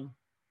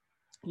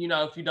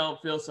if you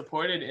don't feel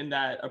supported in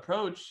that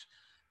approach,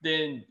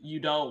 then you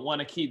don't want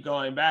to keep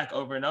going back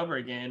over and over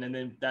again. And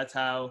then that's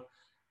how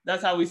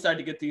we start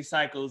to get these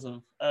cycles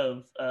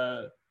of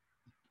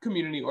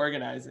community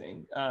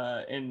organizing.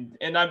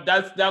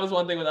 That was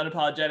one thing with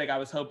Unapologetic. I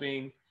was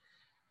hoping,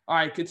 all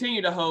right,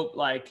 continue to hope,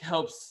 like,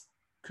 helps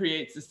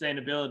create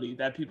sustainability,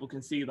 that people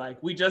can see, like,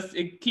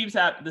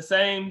 the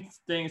same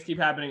things keep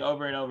happening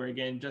over and over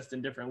again, just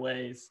in different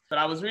ways. But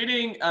I was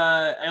reading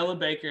Ella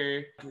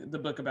Baker, the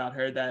book about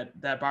her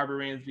that Barbara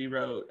Ransby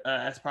wrote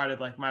as part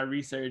of, like, my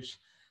research,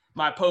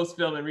 my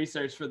post-film and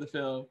research for the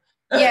film.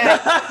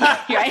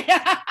 Yeah, right.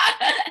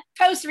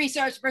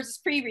 Post-research versus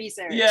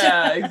pre-research.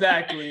 Yeah,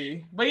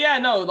 exactly. But yeah,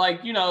 no,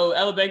 like,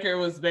 Ella Baker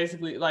was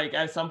basically, like,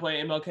 at some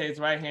point MLK's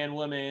right-hand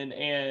woman,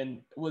 and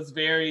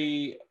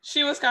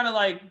she was kind of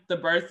like the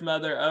birth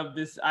mother of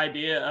this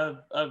idea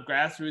of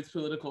grassroots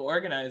political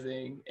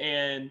organizing.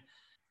 And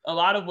a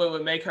lot of what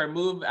would make her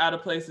move out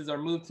of places or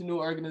move to new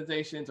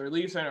organizations or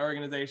leave certain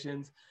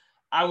organizations,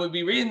 I would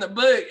be reading the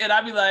book and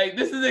I'd be like,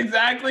 this is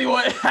exactly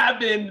what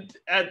happened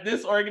at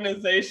this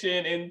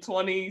organization in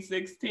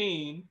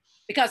 2016.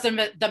 Because of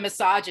the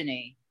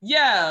misogyny.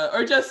 Yeah,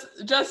 or just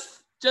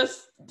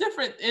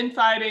different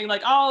infighting,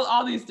 like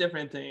all these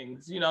different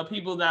things.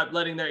 People not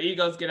letting their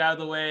egos get out of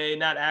the way,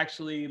 not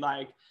actually,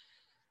 like,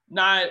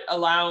 not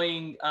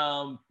allowing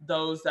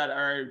those that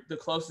are the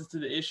closest to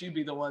the issue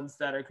be the ones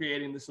that are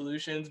creating the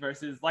solutions,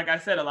 versus, like I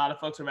said, a lot of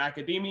folks from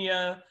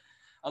academia,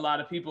 a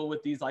lot of people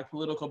with these, like,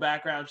 political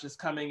backgrounds just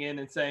coming in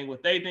and saying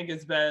what they think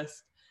is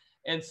best.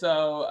 And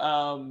so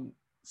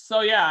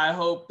yeah, I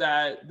hope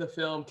that the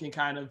film can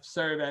kind of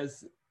serve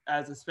as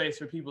a space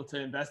for people to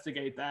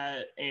investigate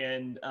that.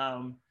 And,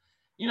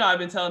 I've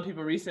been telling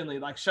people recently,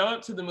 like, show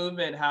up to the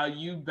movement how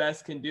you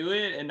best can do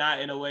it, and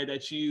not in a way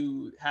that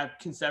you have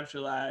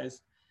conceptualized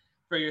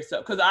for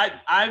yourself. Because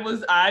I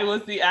was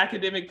the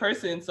academic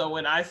person. So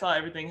when I saw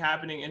everything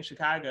happening in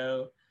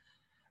Chicago,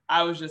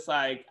 I was just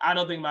like, I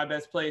don't think my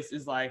best place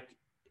is, like,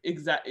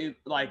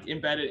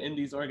 embedded in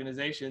these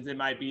organizations. It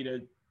might be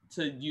to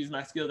use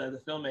my skills as a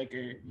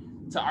filmmaker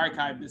to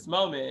archive this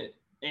moment,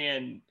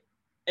 and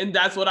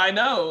that's what I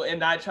know, and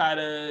not try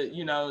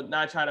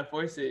to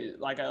force it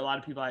like a lot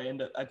of people I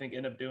end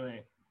up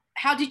doing.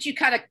 How did you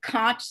kind of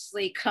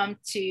consciously come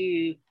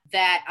to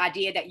that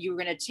idea that you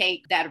were going to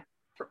take that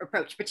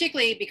approach,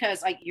 particularly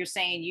because, like you're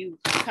saying, you're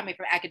coming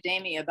from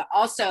academia, but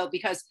also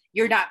because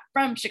you're not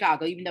from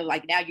Chicago, even though,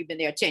 like, now you've been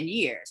there 10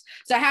 years.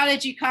 So how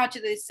did you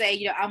consciously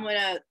say, I'm going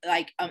to,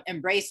 like,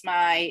 embrace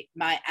my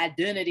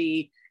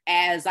identity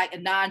as, like, a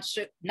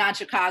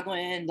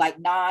non-Chicagoan, like,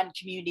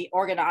 non-community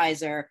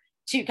organizer,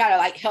 to kind of,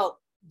 like, help,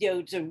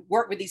 to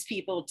work with these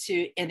people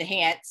to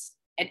enhance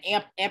and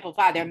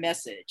amplify their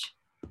message?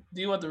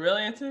 Do you want the real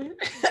answer?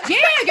 Yeah,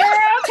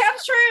 girl, tell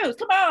the truth.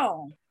 Come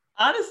on.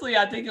 Honestly,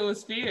 I think it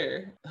was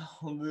fear.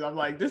 I'm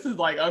like, this is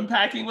like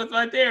unpacking with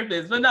my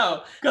therapist, but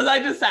no, because I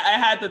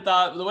had the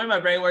thought. The way my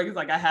brain works is,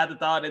 like, I had the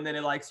thought, and then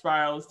it, like,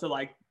 spirals to,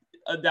 like,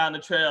 down the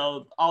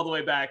trail all the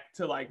way back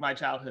to, like, my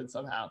childhood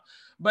somehow.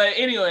 But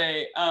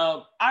anyway,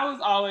 I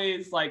was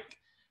always, like,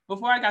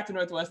 before I got to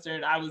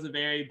Northwestern, I was a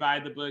very by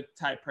the book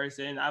type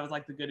person. I was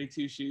like the goody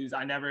two shoes.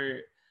 I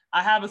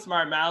have a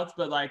smart mouth,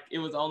 but, like, it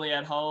was only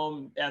at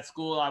home. At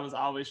school, I was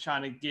always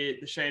trying to get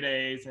the straight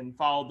A's and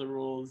follow the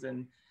rules.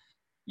 And,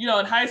 in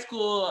high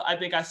school, I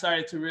think I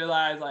started to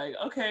realize, like,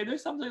 okay,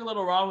 there's something a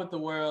little wrong with the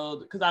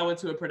world, because I went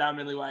to a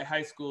predominantly white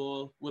high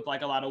school with,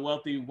 like, a lot of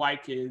wealthy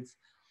white kids.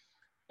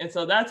 And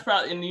so that's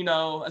probably, and,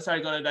 I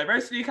started going to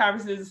diversity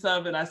conferences and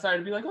stuff, and I started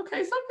to be like,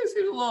 okay, something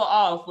seems a little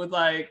off with,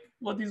 like,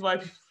 what these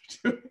white people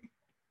are doing.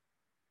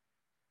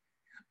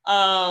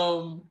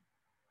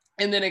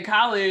 And then in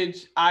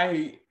college,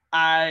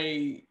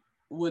 I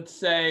would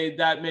say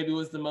that maybe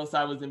was the most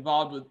I was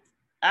involved with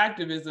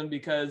activism,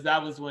 because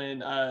that was when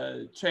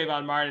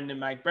Trayvon Martin and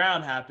Mike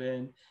Brown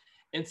happened.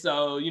 And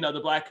so, the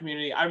Black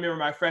community, I remember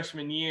my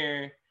freshman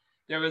year,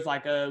 there was,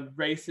 like, a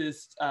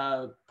racist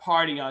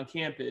party on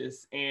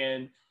campus.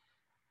 And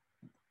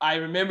I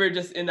remember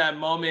just in that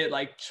moment,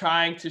 like,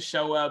 trying to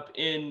show up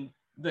in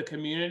the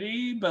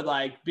community, but,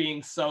 like,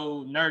 being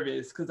so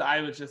nervous, because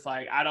I was just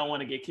like, I don't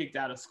want to get kicked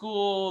out of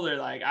school, or,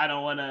 like, I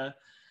don't want to,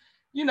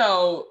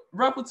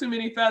 ruffle too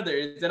many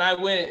feathers. And I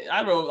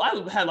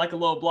had, like, a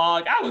little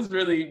blog. I was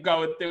really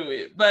going through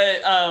it. But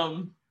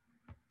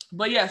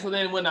yeah, so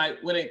then when I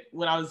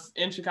was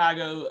in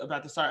Chicago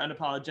about to start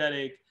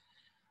Unapologetic,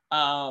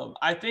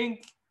 I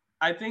think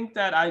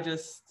that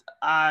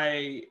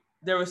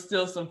there was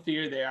still some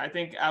fear there. I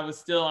think I was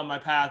still on my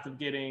path of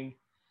I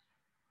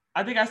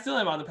still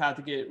am on the path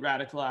to get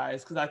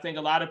radicalized, because I think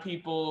a lot of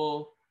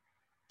people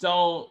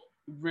don't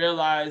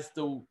realize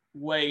the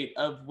weight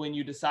of when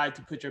you decide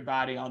to put your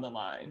body on the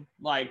line.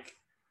 Like,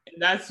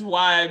 And that's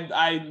why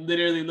I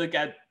literally look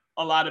at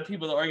a lot of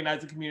people that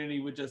organize the community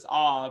with just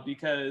awe,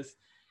 because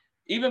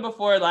even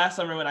before last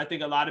summer, when I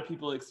think a lot of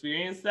people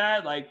experienced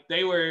that, like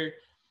they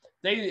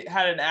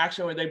had an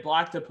action where they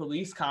blocked a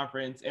police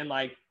conference and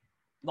like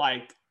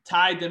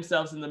tied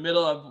themselves in the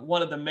middle of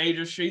one of the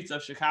major streets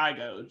of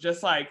Chicago,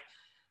 just like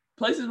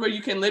places where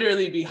you can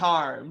literally be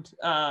harmed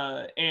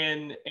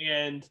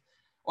and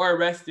or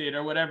arrested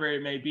or whatever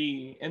it may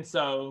be. And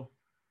so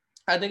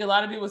I think a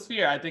lot of people's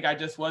fear. I think I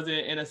just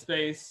wasn't in a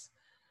space.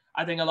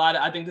 I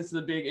think this is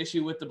a big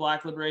issue with the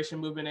Black liberation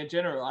movement in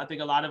general. I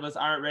think a lot of us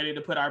aren't ready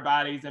to put our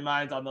bodies and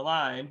minds on the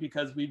line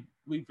because we've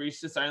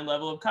reached a certain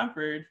level of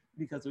comfort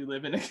because we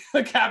live in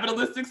a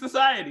capitalistic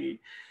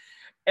society.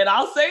 And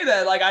I'll say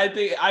that, like, I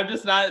think I'm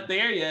just not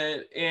there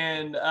yet.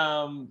 And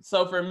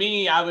so for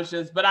me, I was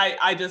just, but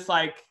I just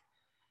like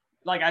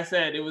I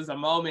said, it was a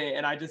moment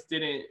and I just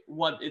didn't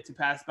want it to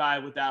pass by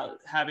without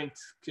having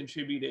to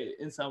contribute it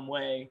in some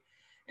way.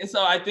 And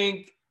so I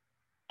think,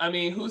 I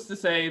mean, who's to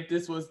say if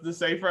this was the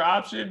safer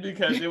option,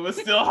 because it was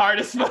still hard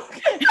as fuck.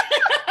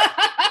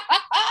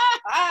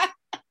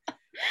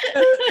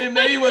 It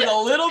maybe was a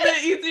little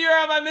bit easier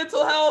on my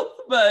mental health,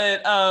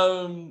 but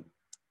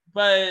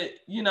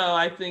you know,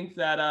 I think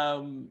that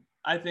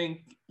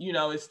you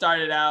know, it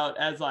started out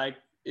as like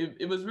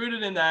it was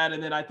rooted in that,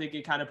 and then I think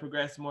it kind of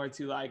progressed more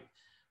to like,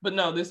 but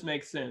no, this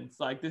makes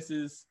sense. Like this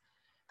is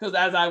because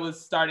as I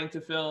was starting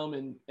to film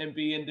and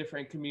be in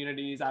different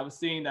communities, I was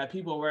seeing that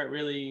people weren't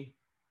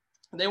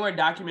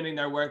documenting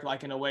their work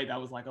like in a way that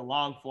was like a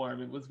long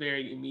form. It was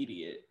very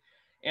immediate.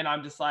 And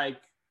I'm just like,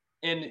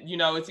 and you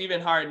know, it's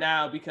even hard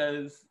now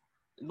because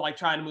like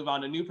trying to move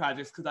on to new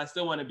projects, because I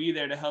still want to be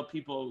there to help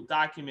people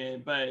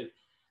document, but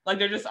like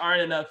there just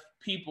aren't enough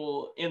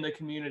people in the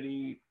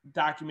community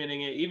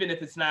documenting it, even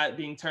if it's not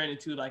being turned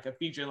into like a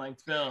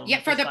feature-length film.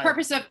 Yeah, for the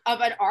purpose of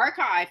an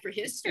archive for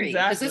history,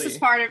 because this is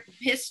part of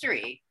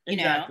history.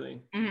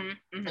 Exactly.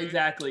 Mm-hmm, mm-hmm.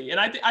 Exactly. And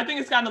I think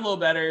it's gotten a little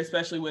better,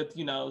 especially with,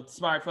 you know,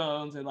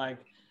 smartphones and like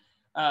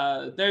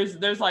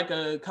there's like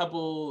a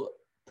couple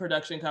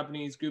production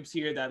companies, groups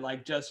here that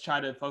like just try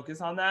to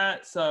focus on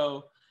that.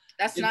 So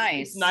that's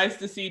nice. It's nice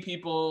to see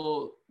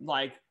people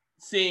like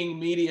seeing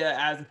media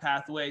as a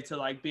pathway to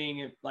like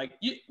being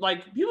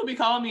like people be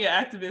calling me an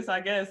activist, I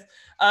guess.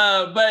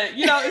 But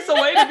you know, it's a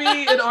way to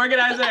be an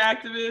organizer,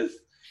 activist.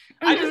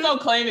 Mm-hmm. I just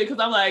don't claim it because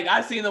I'm like,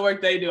 I've seen the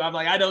work they do. I'm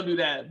like, I don't do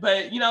that.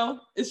 But you know,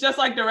 it's just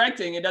like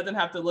directing. It doesn't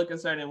have to look a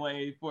certain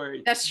way for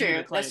That's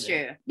true. That's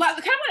true. Well, I kind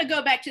of want to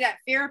go back to that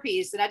fear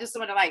piece, and I just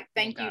want to like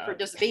thank you for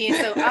just being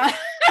so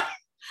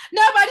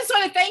no, but I just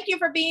want to thank you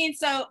for being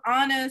so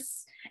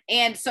honest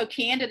and so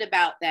candid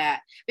about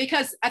that,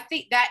 because I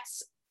think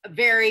that's a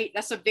very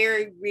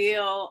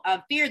real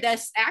fear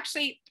that's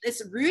actually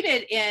it's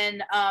rooted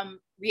in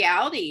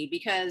reality,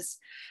 because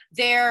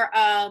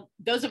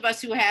those of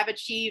us who have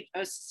achieved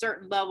a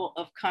certain level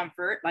of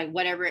comfort, like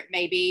whatever it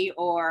may be,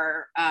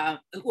 or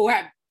who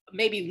have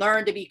maybe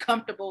learned to be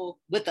comfortable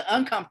with the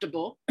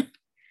uncomfortable,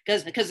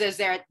 because there's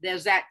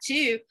that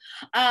too.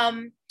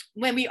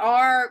 When we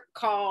are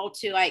called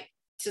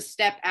to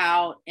step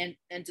out and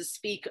to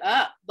speak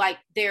up, like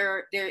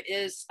there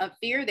is a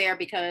fear there,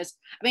 because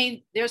I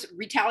mean, there's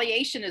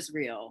retaliation is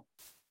real.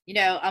 You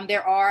know,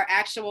 there are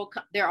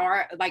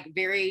like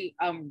very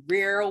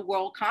real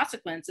world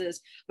consequences,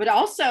 but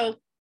also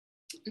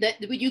that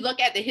when you look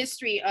at the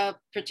history of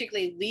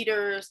particularly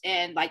leaders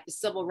and like the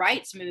civil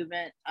rights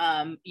movement,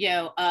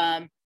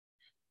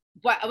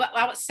 what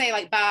I would say,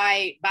 like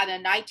by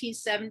the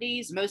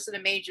 1970s, most of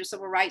the major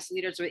civil rights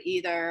leaders were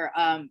either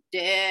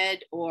dead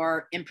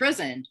or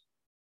imprisoned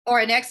or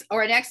in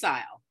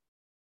exile.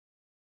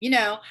 You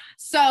know,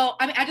 so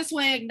I mean, I just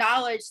want to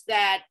acknowledge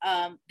that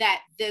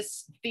that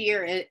this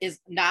fear is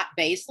not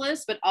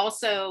baseless, but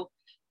also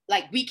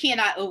like we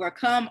cannot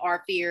overcome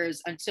our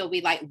fears until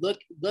we like look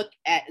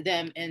at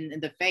them in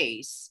the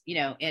face, you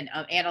know, and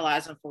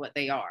analyze them for what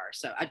they are.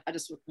 So I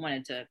just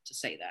wanted to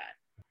say that.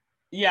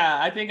 Yeah,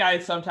 I think I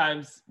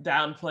sometimes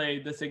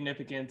downplay the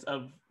significance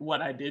of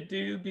what I did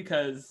do,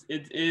 because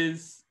it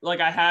is like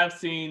I have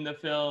seen the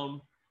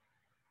film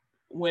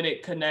when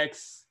it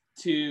connects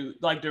to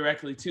like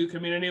directly to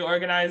community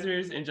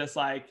organizers, and just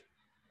like,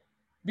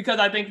 because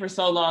I think for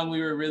so long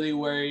we were really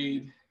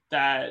worried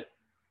that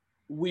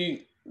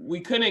we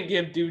couldn't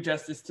give due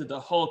justice to the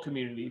whole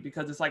community,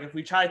 because it's like if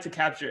we tried to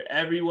capture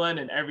everyone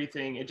and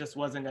everything, it just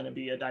wasn't going to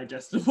be a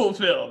digestible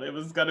film. It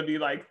was going to be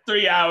like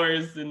 3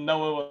 hours and no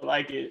one would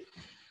like it.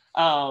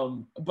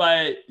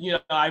 But you know,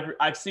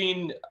 I've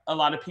seen a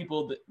lot of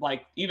people that,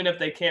 like, even if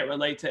they can't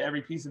relate to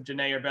every piece of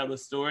Janae or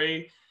Bella's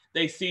story,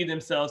 they see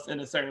themselves in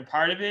a certain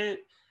part of it.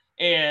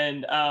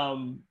 And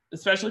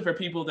especially for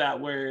people that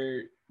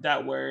were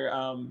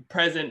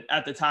present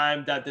at the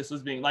time that this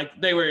was being, like,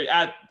 they were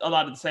at a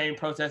lot of the same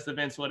protest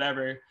events,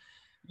 whatever,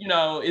 you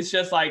know, it's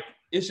just like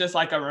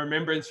a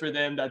remembrance for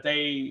them that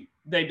they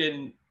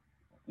didn't,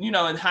 you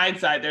know, in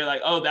hindsight, they're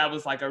like, oh, that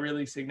was like a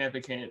really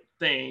significant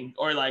thing.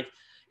 Or like,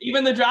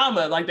 even the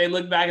drama, like they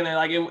look back and they're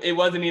like, it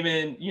wasn't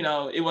even, you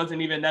know, it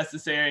wasn't even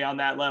necessary on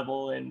that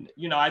level. And,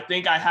 you know, I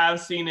think I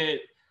have seen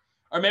it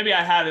or maybe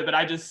I have it, but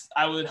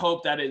I would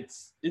hope that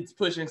it's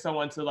pushing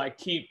someone to like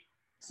keep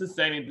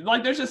sustaining.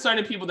 Like there's just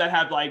certain people that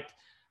have like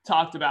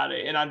talked about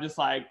it, and I'm just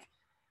like,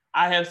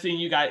 I have seen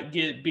you guys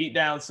get beat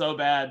down so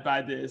bad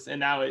by this, and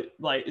now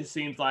it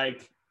seems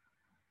like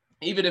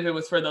even if it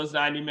was for those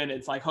 90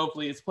 minutes, like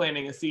hopefully it's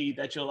planting a seed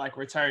that you'll like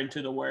return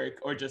to the work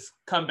or just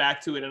come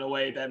back to it in a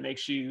way that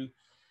makes you,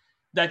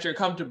 that you're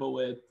comfortable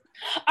with.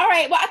 All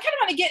right. Well, I kind of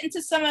want to get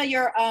into some of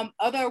your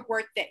other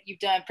work that you've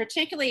done,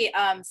 particularly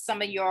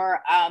some of your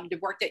the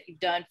work that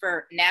you've done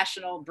for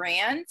national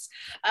brands,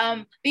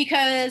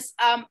 because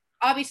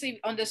obviously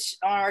on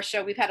our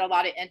show we've had a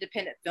lot of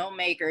independent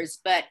filmmakers,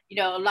 but you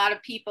know, a lot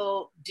of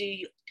people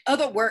do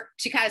other work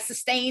to kind of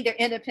sustain their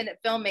independent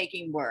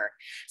filmmaking work.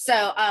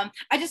 So I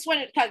just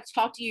wanted to kind of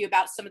talk to you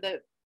about some of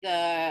the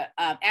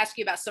ask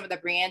you about some of the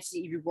brands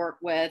that you work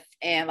with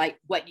and like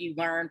what you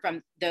learned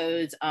from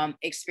those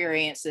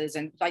experiences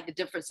and like the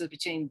differences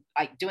between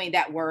like doing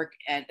that work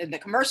and in the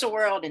commercial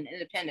world and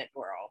independent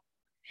world,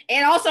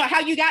 and also how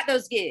you got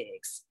those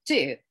gigs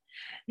too.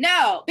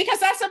 No, because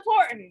that's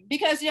important,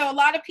 because you know a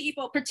lot of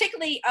people,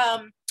 particularly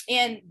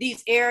in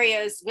these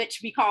areas which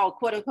we call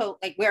quote unquote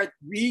like where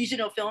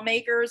regional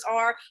filmmakers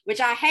are,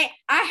 which I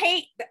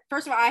hate.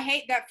 First of all, I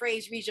hate that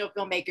phrase regional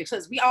filmmakers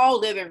because we all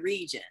live in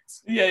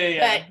regions.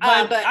 Yeah.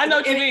 But I know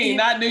what you mean,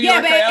 not New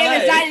York or LA.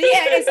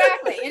 Yeah,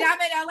 exactly. And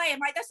I'm in LA. I'm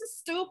like, that's just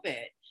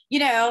stupid. You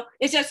know,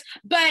 it's just.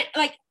 But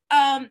like,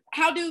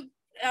 how do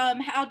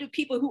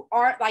people who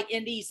aren't like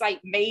in these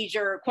like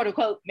major quote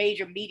unquote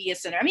major media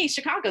center? I mean,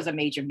 Chicago's a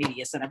major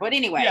media center, but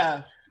anyway.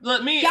 Yeah.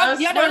 Look, we're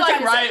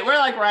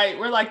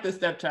like the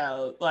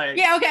stepchild, like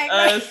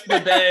us,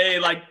 the Bay,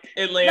 like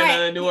Atlanta,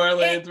 right. New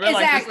Orleans. We're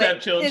like the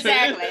stepchildren.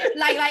 Exactly.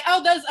 like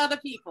those other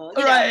people.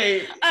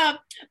 Right.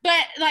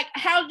 But like,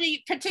 how do you,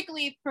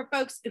 particularly for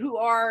folks who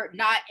are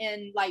not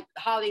in like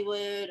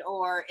Hollywood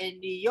or in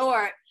New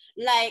York,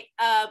 like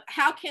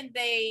how can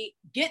they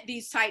get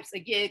these types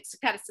of gigs to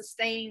kind of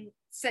sustain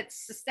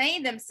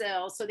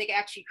themselves so they can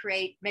actually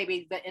create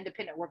maybe the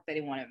independent work that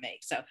they want to make?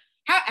 So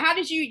how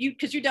did you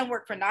because you've done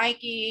work for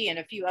Nike and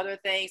a few other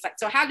things, like,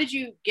 so how did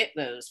you get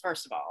those,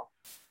 first of all?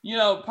 You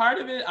know, part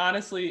of it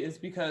honestly is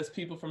because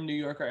people from New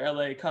York or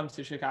LA come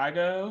to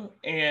Chicago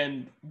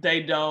and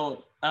they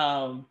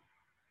want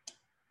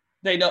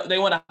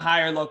to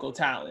hire local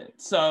talent.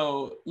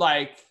 So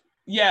like,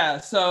 yeah,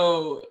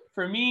 so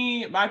for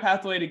me, my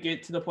pathway to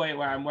get to the point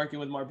where I'm working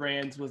with more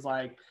brands was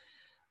like,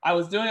 I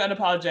was doing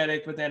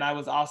Unapologetic, but then I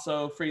was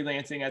also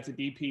freelancing as a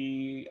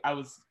DP. I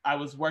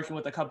was working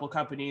with a couple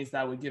companies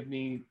that would give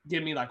me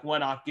like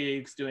one-off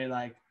gigs, doing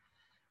like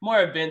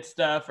more event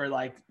stuff or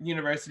like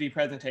university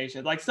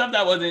presentations, like stuff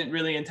that wasn't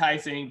really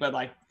enticing, but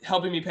like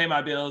helping me pay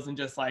my bills and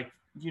just like,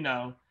 you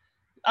know,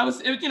 I was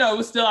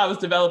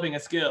developing a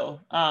skill.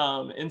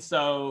 And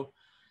so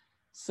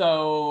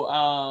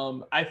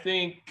I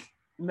think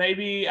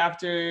maybe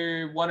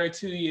after 1 or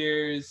 2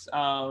 years,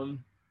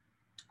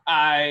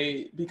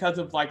 because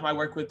of like my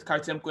work with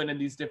Kartimquin and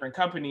these different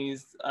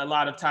companies, a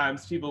lot of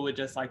times people would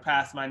just like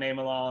pass my name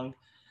along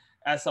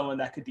as someone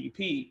that could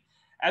DP.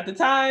 At the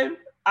time,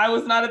 I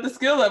was not at the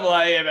skill level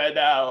I am at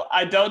now.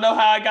 I don't know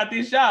how I got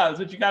these jobs,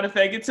 but you got to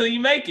fake it till you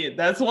make it.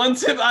 That's one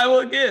tip I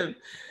will give.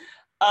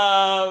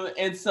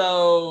 And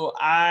so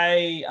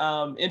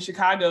I, in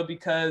Chicago,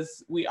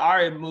 because we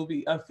are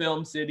a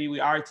film city, we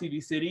are a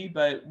TV city,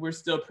 but we're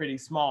still pretty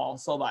small.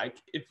 So like,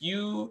 if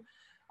you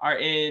are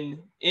in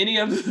any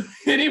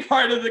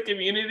part of the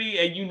community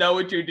and you know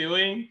what you're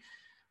doing,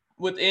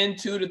 within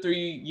 2 to 3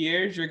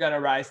 years, you're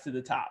gonna rise to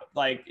the top.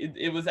 Like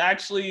it was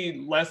actually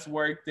less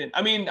work than,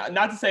 I mean,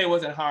 not to say it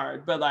wasn't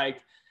hard, but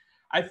like,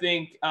 I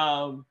think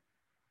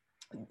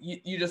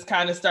you just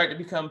kind of start to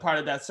become part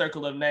of that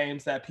circle of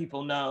names that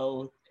people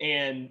know.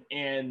 And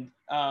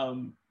a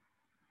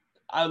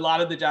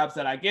lot of the jobs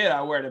that I get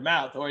are word of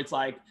mouth, or it's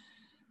like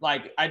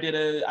I did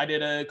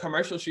a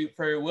commercial shoot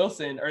for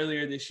Wilson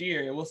earlier this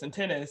year, Wilson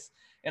Tennis.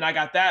 And I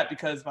got that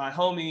because my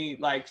homie,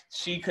 like,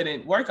 she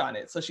couldn't work on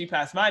it. So she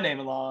passed my name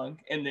along.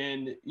 And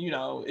then, you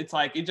know, it's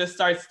like, it just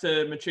starts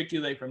to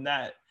matriculate from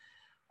that.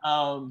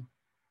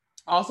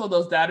 Also,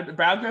 those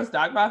Brown Girls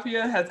Doc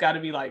Mafia has got to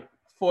be like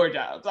 4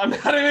 jobs. I'm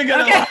not even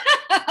going to lie.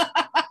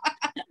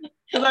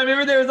 Because I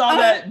remember there was all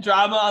that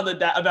drama on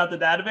about the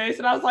database.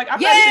 And I was like,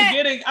 I'm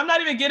not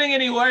even getting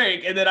any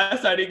work. And then I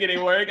started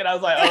getting work and I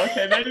was like, oh,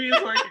 okay, maybe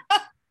it's working.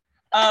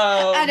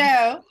 I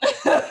know.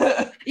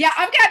 Yeah,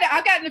 I've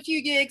gotten a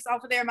few gigs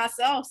off of there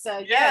myself. So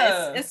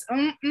yeah, it's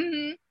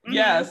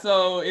yeah.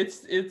 So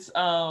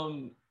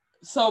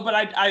but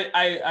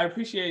I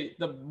appreciate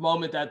the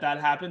moment that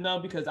happened though,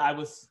 because I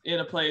was in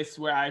a place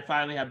where I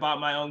finally had bought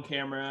my own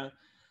camera.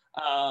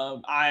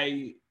 A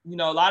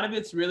lot of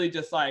it's really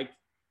just like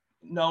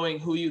knowing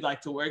who you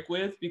like to work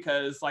with,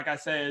 because like I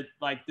said,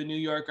 like the New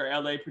York or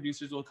LA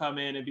producers will come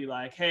in and be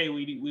like, hey,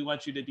 we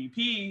want you to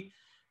DP.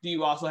 Do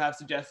you also have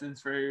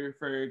suggestions for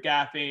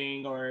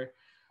gaffing or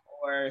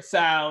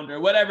sound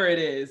or whatever it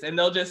is? And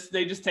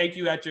they just take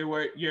you at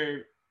your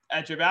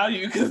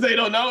value, because they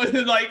don't know.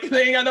 Like,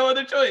 they ain't got no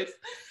other choice.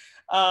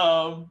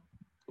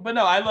 but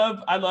no, I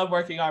love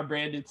working on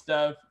branded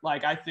stuff.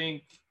 Like, I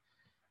think,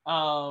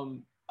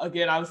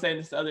 again, I was saying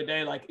this the other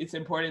day, like, it's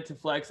important to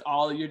flex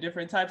all your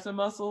different types of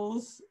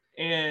muscles.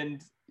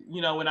 And,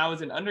 you know, when I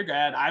was in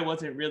undergrad, I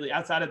wasn't really,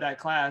 outside of that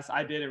class,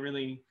 I didn't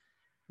really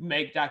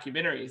make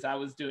documentaries. I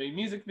was doing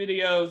music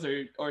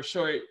videos or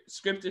short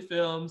scripted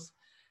films.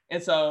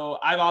 And so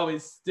I've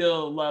always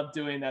still loved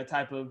doing that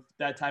type of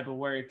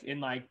work, and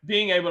like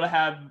being able to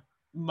have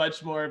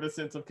much more of a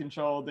sense of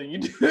control than you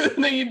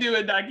do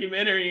in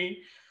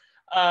documentary.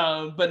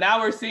 But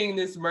now we're seeing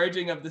this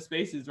merging of the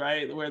spaces,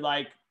 right? Where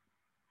like,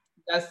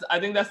 I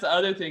think that's the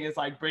other thing, is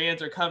like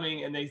brands are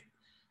coming and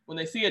when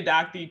they see a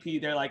doc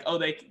DP, they're like, oh,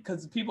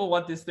 because people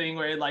want this thing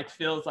where it like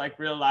feels like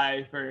real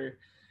life, or,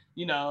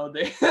 you know,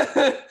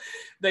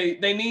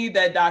 they need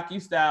that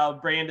docu-style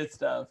branded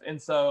stuff.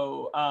 And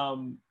so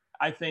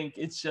I think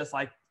it's just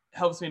like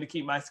helps me to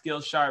keep my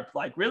skills sharp,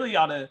 like really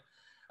on a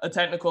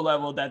technical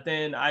level, that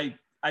then I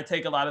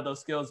take a lot of those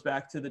skills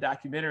back to the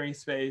documentary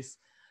space.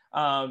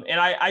 And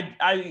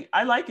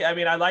I like it. I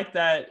mean, I like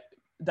that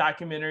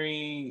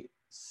documentary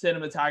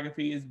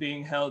cinematography is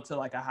being held to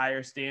like a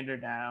higher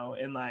standard now.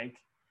 And like,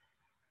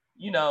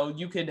 you know,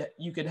 you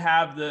could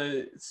have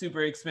the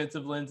super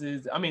expensive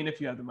lenses. I mean,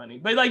 if you have the money,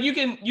 but like you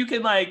can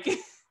like,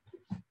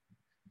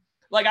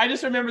 like, I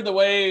just remember the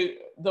way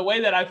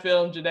that I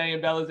filmed Janae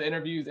and Bella's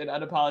interviews in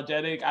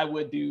Unapologetic, I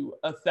would do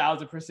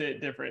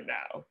 1,000% different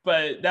now.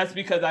 But that's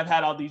because I've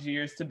had all these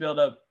years to build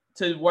up,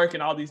 to work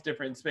in all these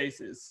different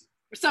spaces.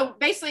 So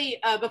basically,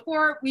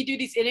 before we do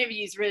these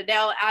interviews,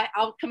 Renelle,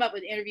 I'll come up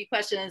with interview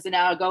questions and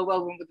I'll go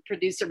over with the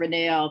producer,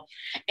 Renelle.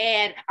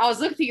 And I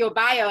was looking through your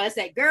bio. I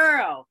said,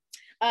 girl,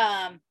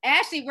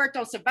 Ashley worked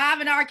on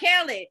Surviving R.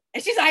 Kelly.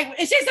 And she's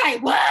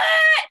like, what?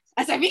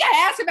 I said, we got to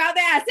ask about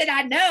that. I said,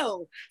 I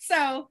know.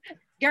 So,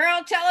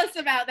 girl, tell us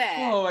about that.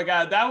 Oh my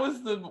God, that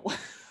was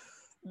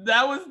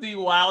the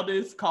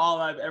wildest call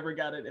I've ever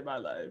gotten in my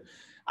life.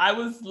 I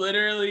was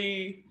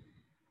literally,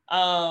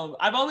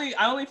 I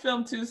only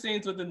filmed 2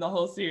 scenes within the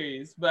whole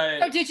series, but.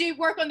 So did you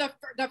work on the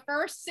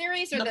first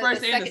series, or the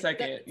first and the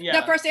second?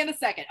 Yeah, the first and the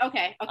second.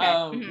 Okay.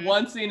 Mm-hmm.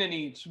 1 scene in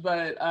each,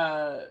 but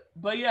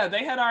yeah,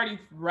 they had already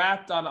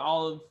wrapped on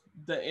all of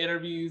the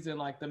interviews and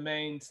like the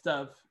main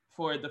stuff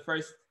for the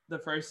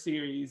first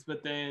series.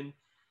 But then,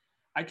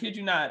 I kid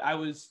you not, I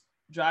was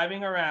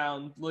driving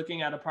around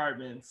looking at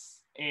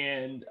apartments,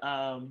 and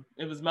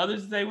it was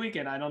Mother's Day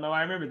weekend. I don't know why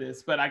I remember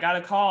this, but I got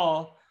a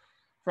call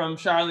from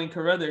Charlene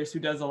Carruthers, who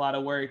does a lot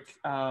of work.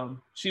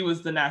 She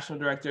was the national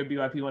director of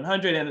BYP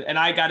 100, and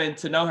I got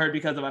to know her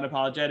because of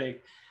Unapologetic.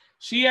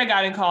 She had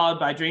gotten called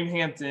by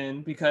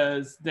Dreamhampton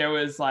because there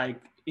was like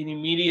an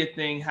immediate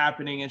thing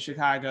happening in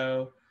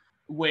Chicago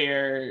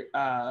where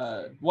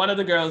one of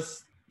the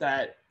girls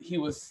that he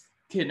was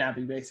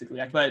kidnapping,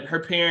 basically, but her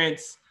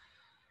parents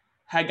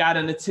had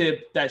gotten a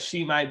tip that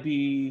she might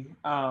be,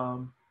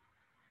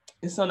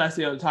 it's so nice to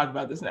be able to talk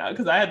about this now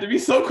because I had to be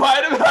so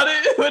quiet about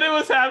it when it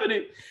was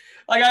happening.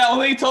 Like, I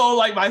only told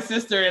like my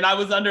sister, and I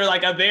was under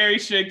like a very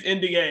strict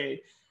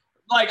NDA,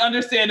 like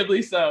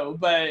understandably so,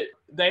 but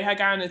they had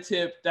gotten a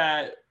tip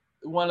that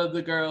one of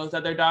the girls,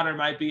 that their daughter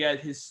might be at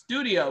his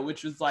studio,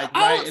 which was like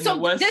right in the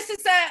west. This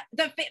is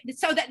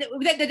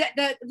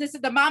this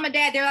is the mom and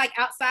dad, they're like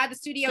outside the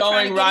studio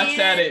going rocks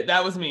at it.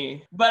 That was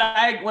me.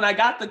 But when I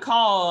got the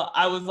call,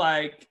 I was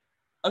like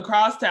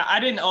across town. I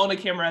didn't own a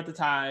camera at the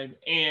time,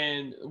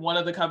 and one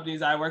of the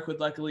companies I work with,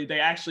 luckily, they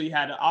actually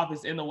had an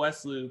office in the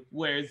West Loop,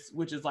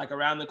 which is like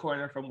around the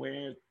corner from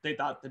where they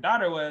thought the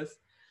daughter was.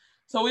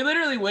 So we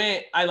literally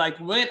went,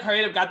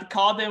 hurried up, got to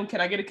call them,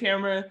 can I get a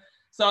camera?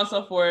 So on and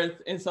so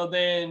forth. And so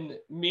then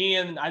me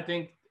and I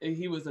think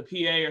he was a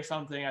PA or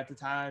something at the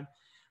time,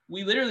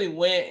 we literally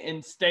went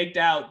and staked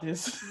out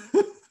this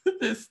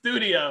this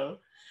studio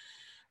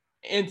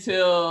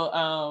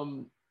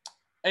until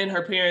and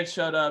her parents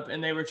showed up,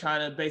 and they were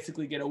trying to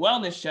basically get a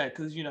wellness check,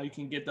 because you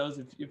can get those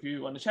if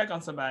you want to check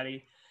on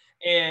somebody.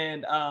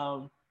 And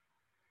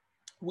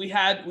we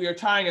were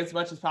trying as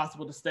much as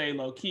possible to stay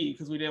low key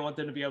because we didn't want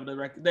them to be able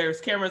to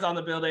there's cameras on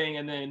the building,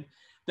 and then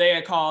they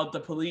had called the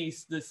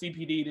police, the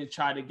CPD, to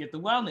try to get the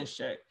wellness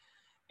check.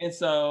 And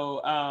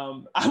so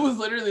I was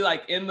literally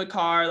like in the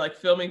car, like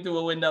filming through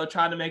a window,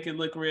 trying to make it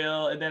look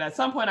real. And then at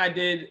some point I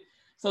did.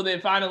 So then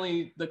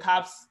finally the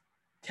cops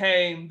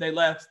came, they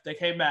left, they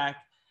came back.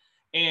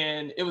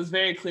 And it was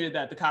very clear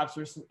that the cops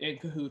were in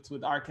cahoots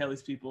with R.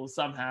 Kelly's people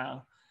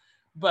somehow.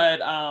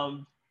 But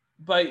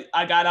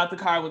I got out the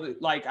car with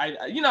it, like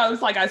it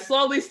was like I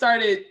slowly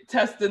started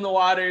testing the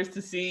waters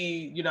to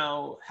see,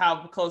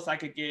 how close I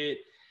could get.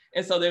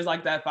 And so there's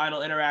like that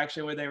final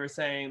interaction where they were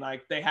saying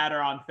like they had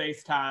her on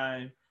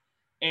FaceTime,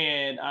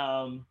 and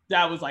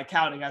that was like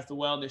counting as the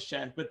wellness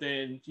check. But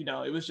then,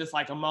 it was just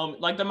like a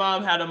moment, like the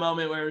mom had a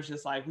moment where it was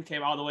just like, we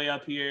came all the way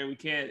up here.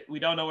 We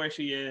don't know where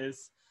she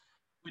is.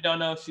 We don't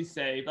know if she's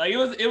safe. Like it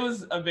was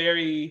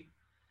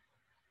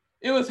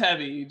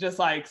heavy, just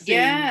like seeing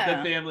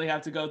the family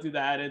have to go through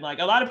that. And like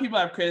a lot of people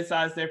have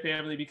criticized their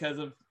family because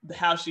of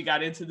how she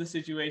got into the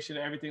situation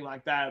and everything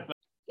like that. But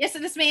yes, so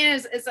this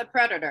man is a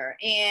predator,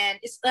 and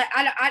it's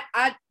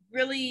I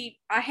really,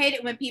 I hate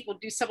it when people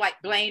do stuff like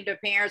blame their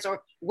parents,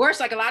 or worse,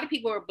 like a lot of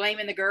people are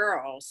blaming the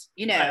girls,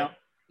 you know. Right.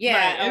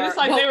 Yeah. Right. And it's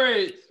like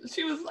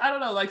she was, I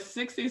don't know, like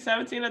 16,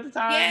 17 at the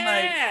time.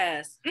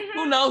 Yes. Like,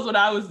 who knows what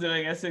I was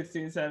doing at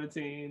 16,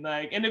 17?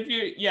 Like, and if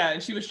you're,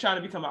 and she was trying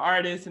to become an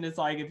artist, and it's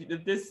like,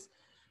 if this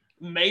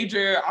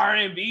major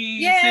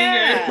R&B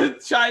singer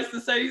tries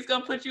to say he's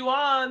gonna put you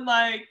on,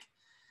 like,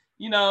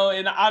 you know,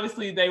 and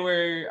obviously they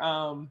were,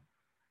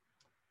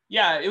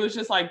 it was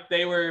just like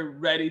they were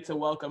ready to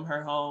welcome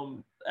her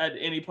home at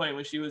any point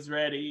when she was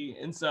ready.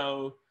 And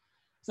so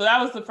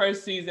that was the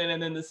first season.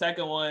 And then the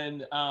second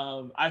one,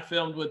 I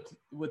filmed with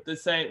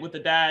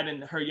the dad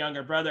and her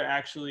younger brother,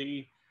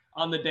 actually,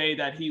 on the day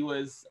that he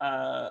was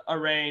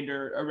arraigned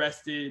or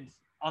arrested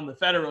on the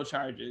federal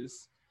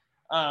charges.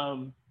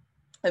 And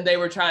they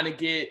were trying to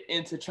get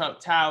into Trump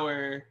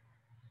Tower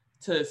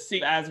to see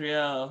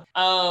Azriel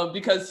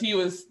because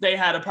they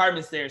had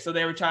apartments there. So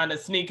they were trying to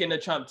sneak into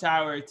Trump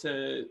Tower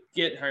to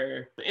get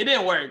her. It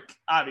didn't work,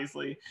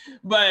 obviously.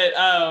 But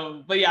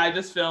yeah, I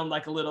just filmed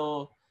like a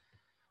little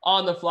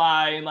on the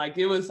fly. And like,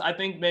 it was, I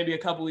think maybe a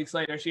couple weeks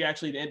later, she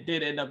actually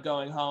did end up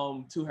going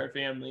home to her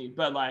family.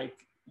 But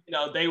like, you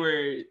know, they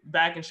were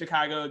back in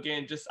Chicago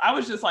again. I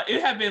was just like,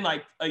 it had been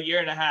like a year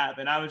and a half.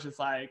 And I was just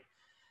like,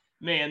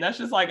 man, that's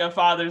just like a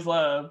father's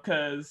love.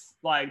 Cause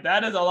like,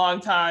 that is a long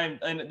time.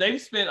 And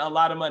they've spent a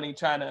lot of money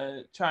trying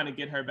to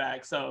get her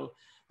back. So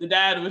the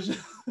dad was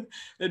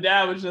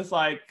just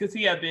like, cause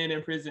he had been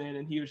in prison,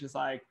 and he was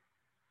like,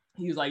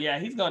 yeah,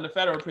 he's going to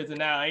federal prison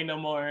now. Ain't no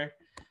more.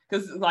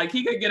 Cause like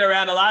he could get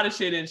around a lot of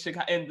shit in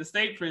the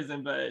state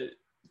prison, but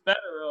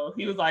federal,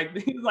 he was like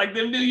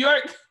them New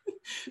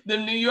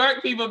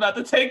York people about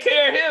to take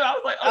care of him. I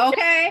was like,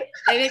 okay.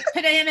 They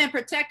put him in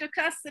protective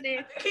custody.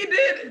 He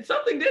did.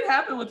 Something did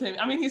happen with him.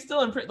 I mean, he's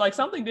still in like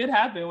something did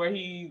happen where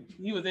he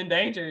was in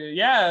danger.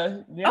 Yeah.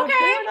 Okay.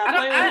 I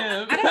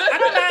don't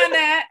mind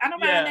that. I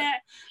don't mind that.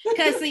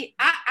 Because see,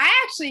 I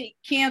actually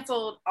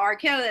canceled R.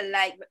 Kelly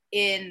like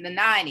in the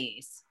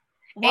 90s.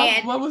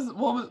 What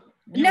was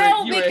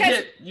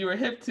you were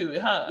hip to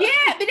it, huh? Yeah,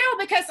 but no,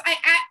 because I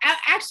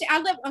actually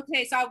lived,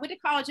 okay, so I went to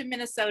college in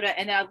Minnesota,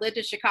 and then I lived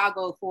in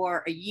Chicago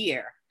for a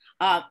year.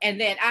 And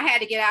then I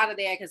had to get out of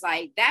there because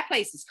like that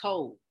place is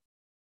cold.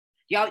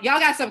 Y'all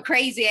got some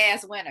crazy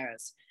ass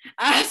winters.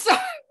 So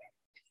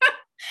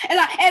and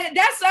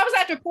that was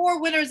after 4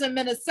 winters in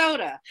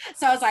Minnesota.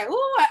 So I was like,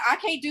 ooh, I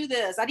can't do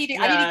this. I need to go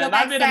back.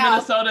 I've been in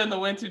Minnesota in the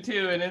winter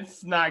too, and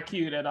it's not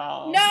cute at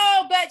all.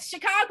 No, but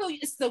Chicago,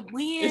 it's the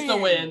wind. It's the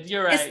wind.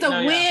 You're right. It's the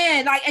wind.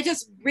 Yeah. Like it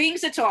just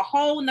brings it to a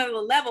whole nother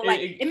level. Like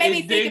it made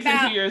me think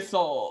about into your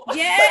soul.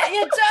 Yeah,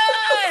 it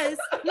does.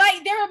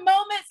 Like there are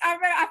moments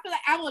I feel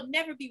like I will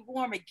never be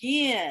warm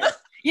again.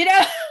 You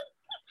know.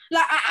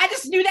 Like I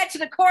just knew that to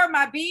the core of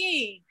my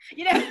being,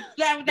 you know.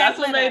 That's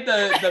what made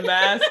the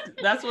mask.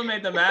 That's what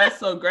made the mask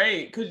so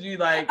great, because you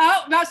like.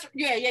 Oh, that's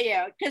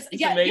yeah. Because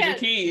it's a major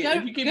key.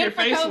 If you keep your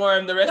face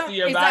warm, the rest of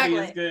your body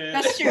is good.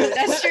 That's true.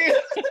 That's true.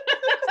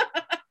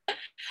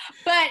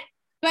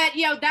 But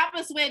you know, that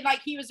was when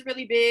like he was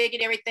really big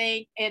and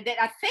everything, and then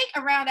I think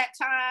around that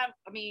time,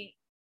 I mean,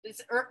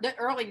 it's the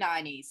early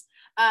 90s.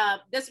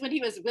 That's when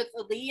he was with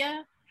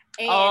Aaliyah.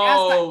 And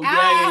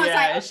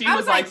and she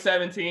was like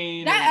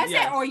 17.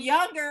 Or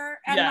younger.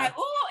 And I'm like,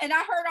 oh, and I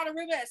heard on the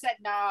rumor that said,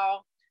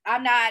 no,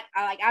 I'm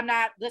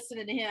not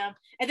listening to him.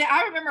 And then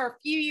I remember a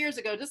few years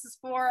ago, this is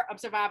before I'm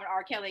Surviving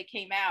R. Kelly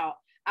came out.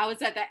 I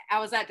was at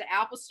the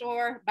Apple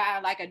store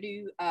buying like I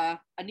need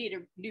a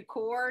new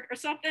cord or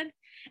something.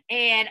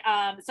 And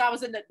so I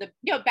was in the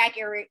back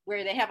area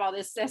where they have all the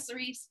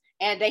accessories,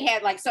 and they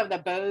had like some of the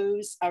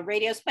Bose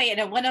radios playing. And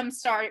then one of them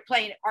started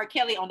playing R.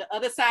 Kelly on the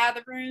other side of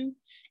the room.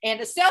 And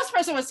the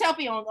salesperson was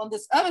helping on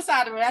this other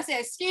side of the room. I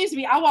said, excuse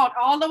me, I walked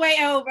all the way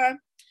over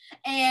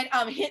and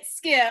hit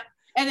skip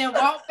and then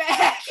walked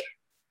back.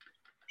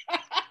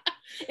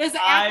 It's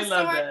an Apple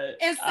store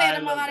in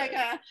Santa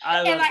Monica.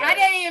 I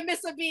didn't even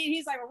miss a beat.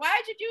 He's like, well,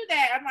 why'd you do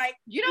that? I'm like,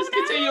 you don't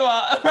know. Continue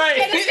on. Right.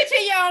 Yeah, just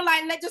continue on.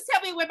 Like, just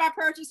tell me with my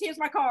purchase. Here's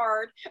my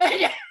card.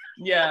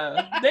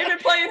 Yeah, they've been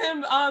playing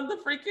him on the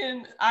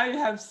freaking. I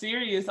have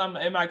Sirius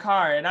in my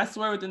car, and I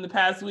swear within the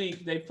past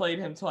week they played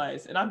him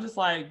twice, and I'm just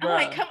like, bro,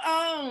 like, come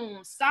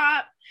on,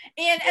 stop.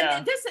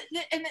 And this,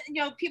 and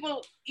you know,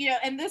 people, you know,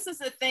 and this is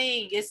the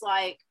thing. It's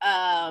like,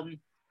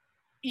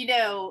 you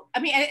know, I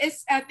mean,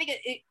 I think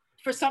it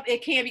for some,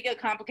 it can be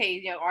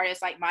complicated, you know,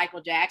 artists like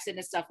Michael Jackson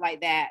and stuff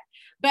like that.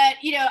 But,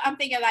 you know, I'm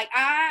thinking like,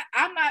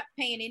 I'm not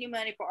paying any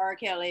money for R.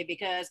 Kelly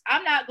because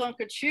I'm not going to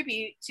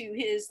contribute to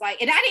his,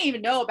 like, and I didn't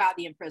even know about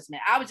the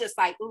imprisonment. I was just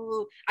like,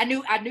 ooh, I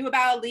knew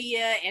about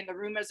Aaliyah and the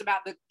rumors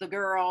about the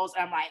girls.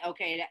 I'm like,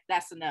 okay,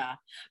 that's enough.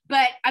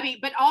 But I mean,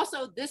 but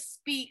also this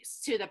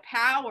speaks to the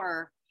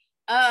power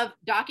of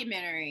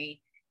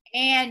documentary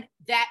and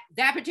that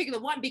particular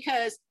one,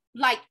 because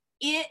like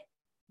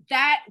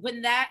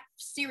when that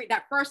series,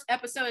 that first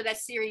episode of that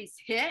series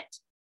hit,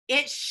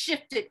 it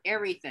shifted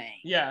everything.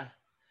 Yeah.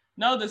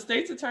 No, the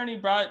state's attorney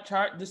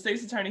the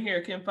state's attorney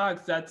here, Kim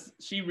Foxx,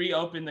 she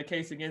reopened the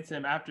case against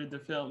him after the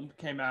film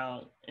came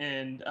out.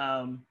 And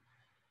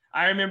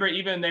I remember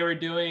even they were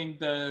doing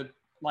a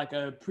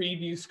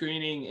preview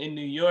screening in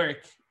New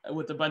York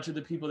with a bunch of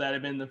the people that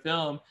had been in the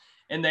film,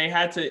 and they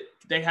had to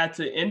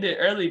end it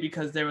early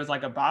because there was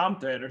like a bomb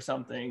threat or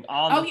something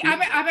on the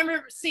yeah, I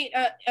remember seeing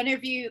an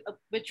interview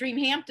with Dream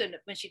Hampton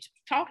when she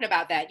talking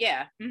about that.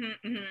 Yeah.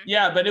 Mm-hmm, mm-hmm.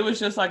 Yeah, but it was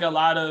just like a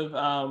lot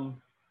of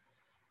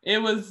it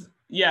was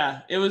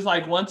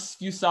like once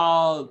you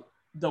saw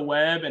the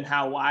web and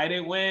how wide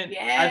it went,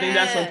 yes. I think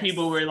that's when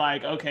people were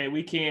like, okay,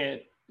 we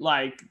can't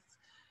like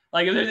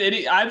if there's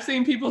any, I've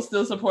seen people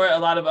still support a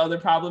lot of other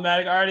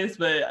problematic artists,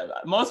 but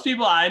most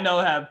people I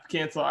know have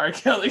canceled R.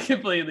 Kelly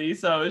completely.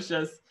 So it's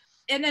just.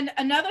 And then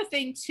another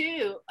thing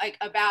too, like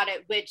about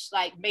it, which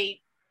like made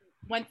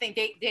one thing,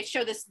 they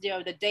show this,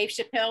 the Dave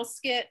Chappelle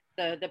skit,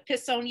 the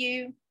Piss on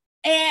You.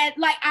 And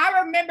like,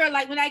 I remember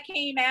like when I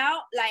came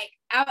out, like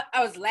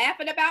I was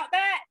laughing about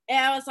that.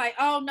 And I was like,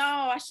 oh no,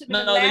 I shouldn't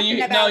have been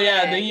laughing about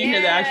that. Then you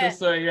hear the actual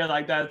story, you're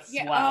like, that's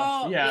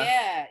wow. Oh,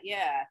 yeah.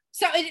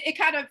 So it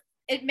kind of,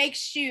 it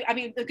makes you, I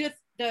mean,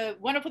 the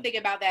wonderful thing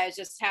about that is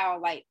just how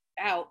like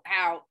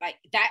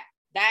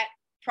that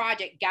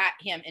project got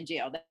him in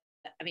jail.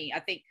 I mean, I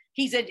think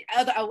he's in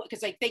other,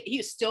 because I think he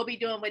would still be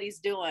doing what he's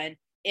doing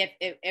if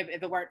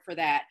it weren't for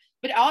that.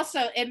 But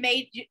also it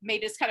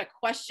made us kind of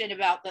question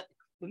about at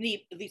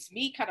least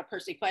me kind of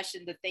personally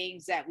question the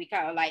things that we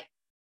kind of like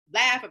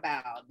laugh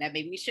about that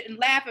maybe we shouldn't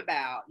laugh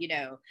about,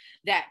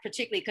 that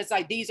particularly because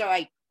like these are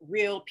like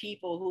real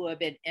people who have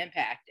been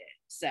impacted.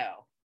 So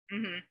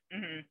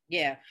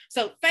yeah.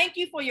 So thank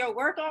you for your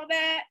work on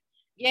that.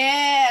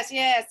 Yes.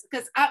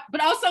 Because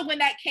but also when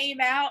that came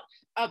out,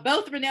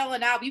 both Renelle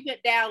and I, we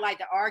went down like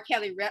the R.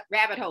 Kelly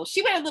rabbit hole.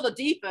 She went a little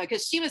deeper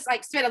because she was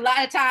like spent a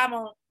lot of time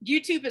on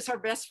YouTube as her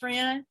best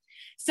friend.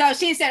 So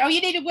she said, "Oh, you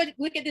need to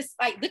look at this,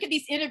 like look at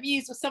these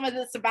interviews with some of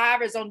the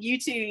survivors on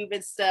YouTube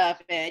and stuff."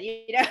 And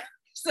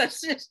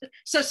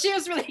so she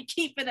was really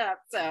keeping up.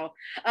 So,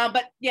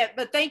 but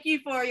thank you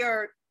for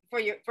your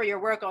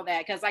work on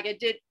that, because like it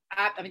did.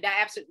 I mean, that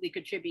absolutely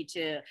contribute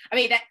to. I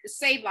mean, that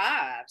saved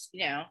lives.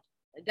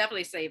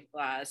 Definitely saved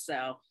lives.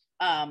 So,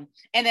 and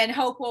then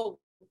Hope will.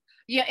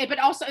 Yeah, but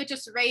also it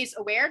just raised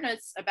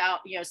awareness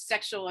about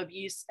sexual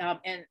abuse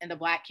in the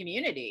Black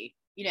community.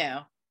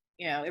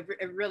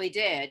 It really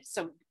did.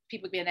 So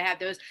people being to have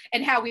those,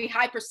 and how we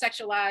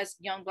hypersexualize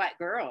young Black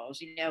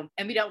girls,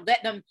 and we don't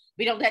let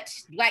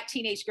Black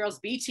teenage girls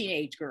be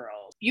teenage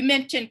girls. You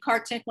mentioned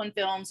Cartinquin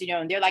Films,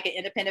 and they're like an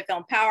independent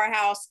film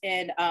powerhouse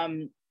in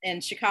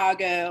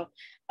Chicago.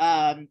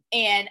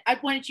 And I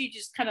wanted you to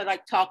just kind of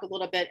like talk a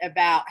little bit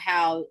about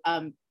how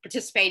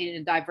participating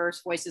in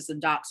Diverse Voices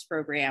and Docs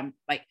program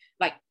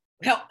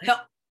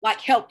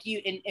helped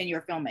you in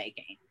your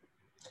filmmaking.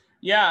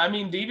 Yeah, I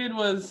mean, David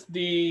was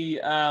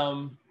the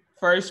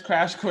first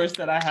crash course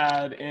that I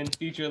had in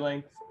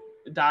feature-length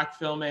doc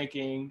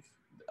filmmaking,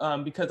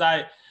 because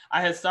I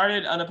had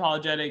started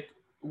Unapologetic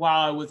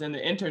while I was in the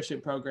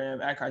internship program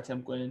at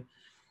Cartinquin,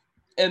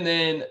 and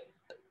then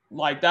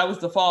like that was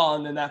the fall,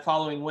 and then that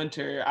following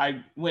winter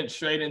I went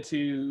straight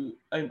into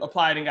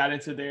applied and got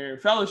into their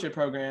fellowship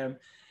program,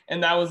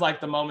 and that was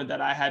like the moment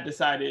that I had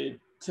decided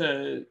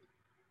to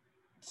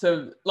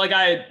like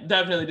I had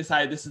definitely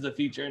decided this is a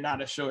feature,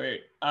 not a short,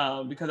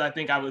 because I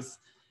think I was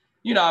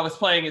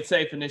playing it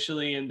safe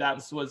initially, and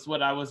that was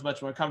what I was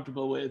much more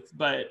comfortable with.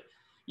 But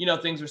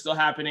things were still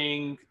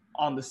happening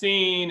on the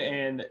scene,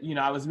 and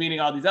I was meeting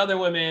all these other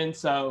women,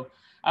 so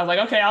I was like,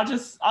 okay, I'll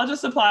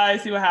just apply,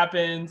 see what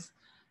happens.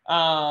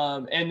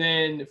 And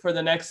then for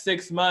the next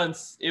 6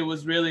 months, it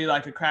was really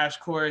like a crash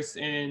course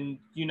in,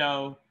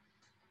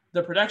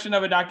 the production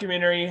of a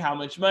documentary, how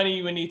much money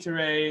you would need to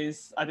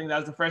raise. I think that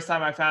was the first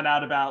time I found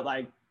out about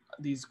like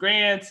these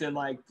grants and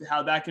like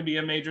how that can be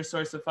a major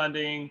source of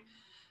funding.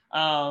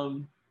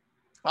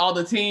 All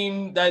the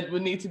team that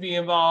would need to be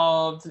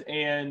involved.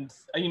 And,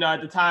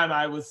 at the time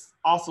I was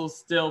also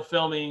still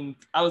filming.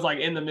 I was like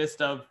in the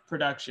midst of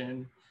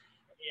production.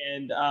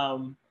 And,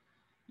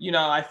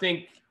 I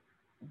think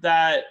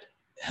that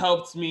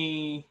helped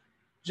me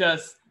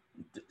just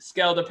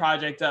scale the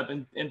project up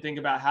and think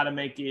about how to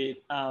make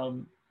it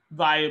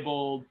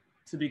viable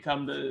to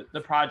become the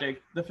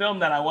film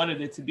that I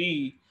wanted it to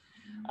be.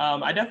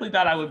 I definitely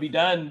thought I would be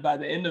done by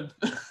the end of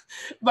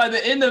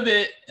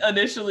it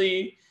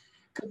initially,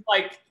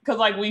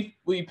 because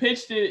we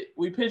pitched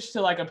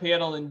to like a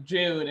panel in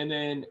June, and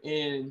then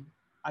in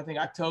I think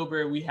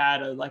October we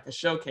had a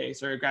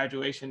showcase or a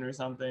graduation or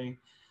something.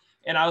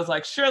 And I was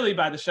like, surely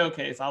by the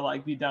showcase, I'll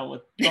like be done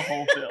with the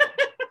whole film.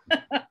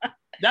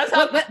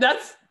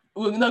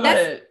 Go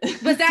ahead.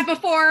 Was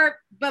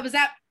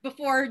that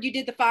before you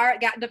did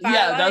got into Firelight?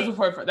 Yeah, that was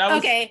before. That was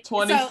okay,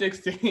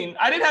 2016. So,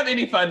 I didn't have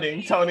any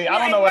funding, Tony. I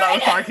don't know what I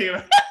was talking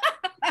about.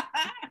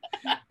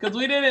 Because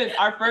we didn't.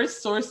 Our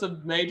first source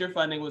of major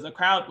funding was an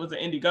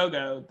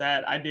Indiegogo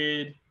that I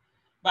did,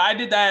 but I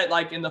did that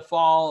like in the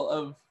fall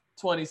of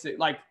 26.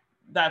 Like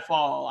that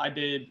fall, I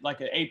did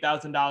like an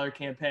 $8,000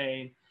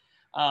 campaign.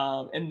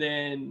 And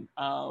then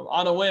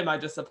on a whim, I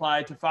just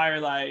applied to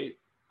Firelight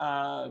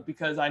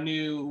because I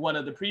knew one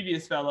of the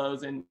previous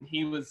fellows, and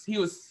he was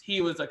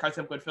a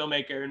Carson Quid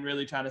filmmaker and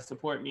really trying to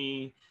support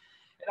me.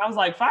 And I was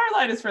like,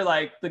 Firelight is for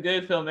like the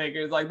good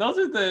filmmakers. Like those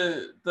are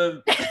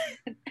the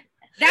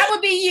That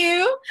would be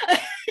you.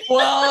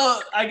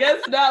 Well, I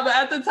guess not, but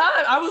at the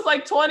time I was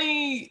like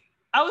 20.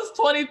 I was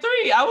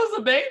 23. I was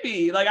a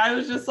baby. Like I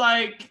was just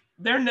like,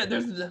 I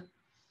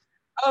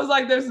was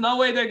like, there's no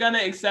way they're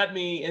gonna accept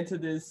me into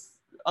this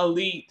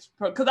elite,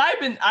 because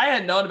I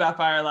had known about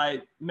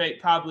Firelight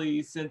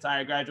probably since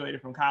I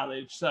graduated from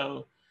college.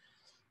 So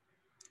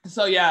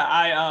yeah,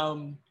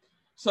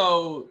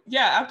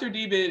 after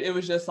DBIT, it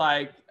was just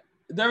like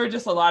there were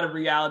just a lot of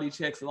reality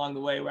checks along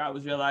the way where I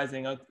was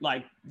realizing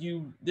like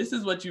this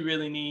is what you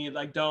really need.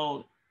 Like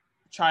don't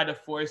try to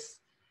force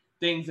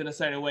things in a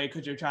certain way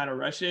because you're trying to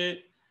rush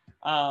it.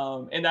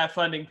 And that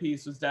funding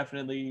piece was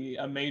definitely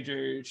a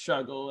major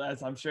struggle,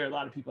 as I'm sure a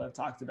lot of people have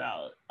talked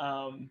about.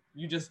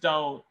 You just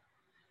don't.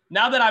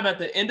 Now that I'm at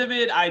the end of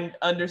it, I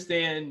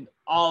understand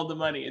all the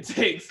money it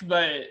takes,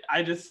 but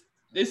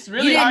it's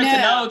really hard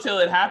to know till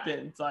it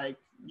happens. Like,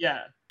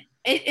 yeah.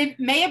 It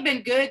may have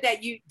been good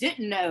that you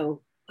didn't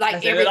know like I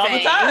say everything. That all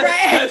the time.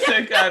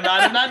 Right? I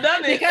might have not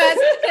done it.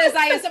 because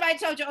like if somebody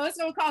told you, it's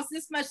going to cost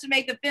this much to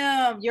make the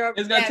film,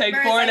 it's going to take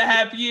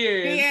 4.5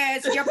 years.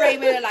 Yes, you're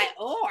probably like,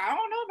 oh, I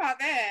don't know about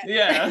that.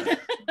 Yeah.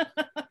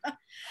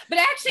 But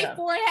actually,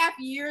 4.5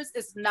 years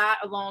is not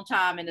a long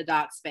time in the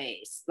doc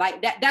space.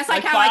 Like that. That's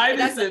like how 5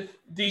 is the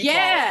default.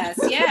 Yes,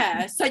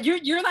 yeah. So you're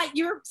you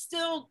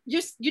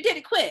did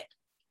it quick.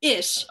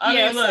 Ish. I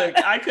mean, look,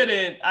 I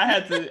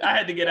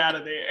had to get out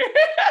of there.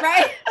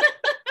 Right.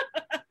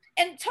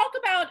 And talk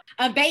about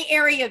a Bay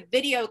Area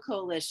Video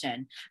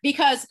Coalition,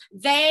 because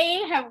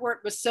they have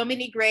worked with so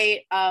many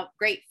great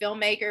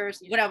filmmakers.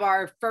 One of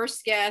our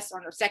first guests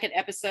on our second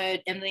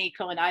episode, Emily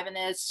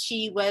Cohen-Ibanez,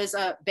 she was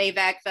a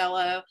BAVAC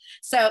fellow.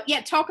 So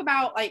yeah, talk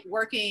about like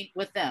working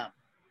with them.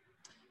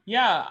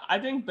 Yeah, I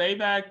think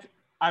BAVAC,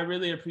 I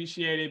really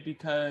appreciate it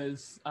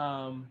because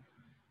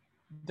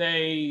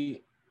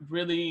they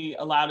really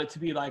allowed it to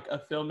be like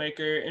a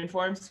filmmaker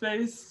informed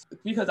space.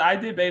 Because I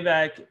did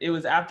BAVAC, it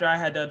was after I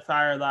had done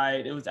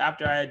Firelight, it was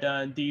after I had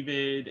done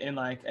DVID and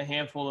like a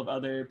handful of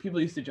other people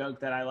used to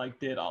joke that I like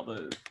did all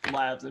the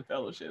labs and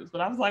fellowships,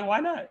 but I was like, why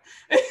not?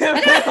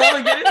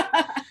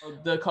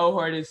 The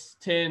cohort is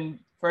 10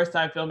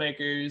 first-time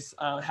filmmakers,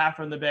 half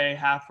from the Bay,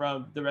 half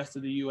from the rest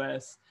of the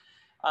US.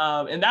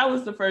 And that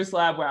was the first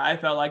lab where I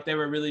felt like they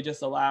were really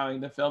just allowing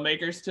the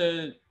filmmakers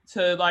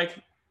to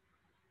like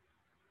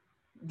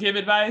give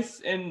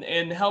advice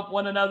and help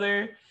one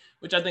another,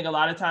 which I think a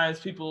lot of times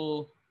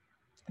people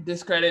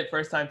discredit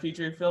first-time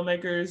feature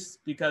filmmakers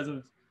because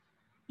of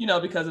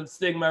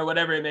stigma or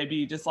whatever it may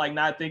be, just like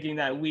not thinking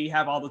that we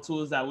have all the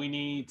tools that we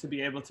need to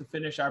be able to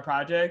finish our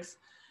projects.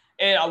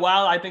 And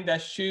while I think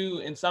that's true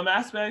in some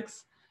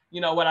aspects,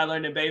 what I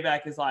learned in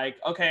BAVAC is like,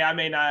 okay, I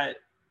may not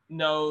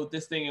know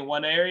this thing in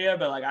one area,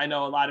 but like I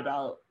know a lot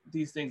about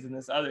these things in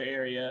this other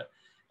area.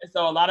 And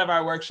so a lot of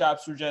our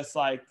workshops were just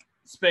like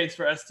space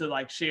for us to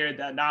like share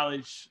that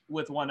knowledge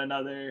with one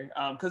another,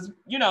 because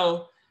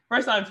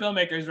first time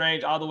filmmakers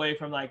range all the way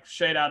from like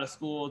straight out of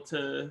school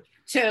to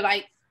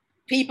like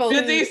people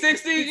 50s,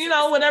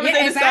 60s, whenever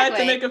they decide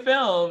to make a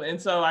film. And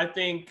so I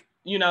think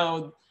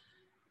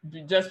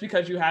just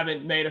because you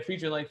haven't made a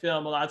feature-length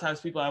film, a lot of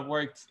times people have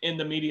worked in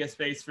the media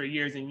space for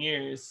years and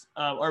years,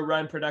 or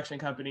run production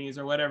companies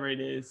or whatever it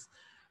is.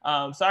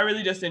 So I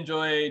really just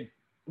enjoyed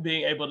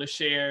being able to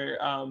share.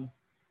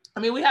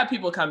 We had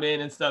people come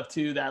in and stuff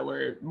too that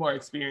were more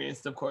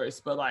experienced, of course,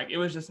 but like it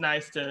was just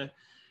nice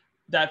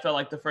that felt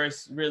like the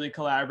first really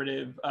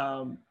collaborative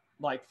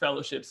like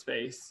fellowship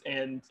space.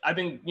 And I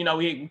think,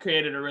 we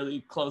created a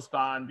really close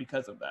bond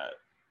because of that.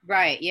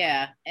 Right,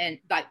 yeah. And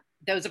like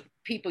those are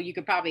people you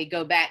could probably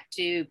go back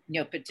to,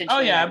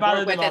 potentially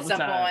work with at some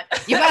point.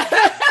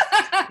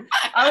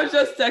 I was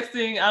just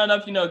texting, I don't know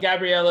if you know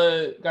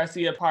Gabriela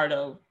Garcia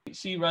Pardo.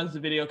 She runs the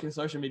Video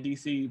Consortium in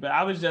DC, but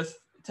I was just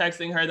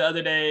texting her the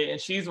other day, and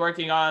she's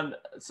working on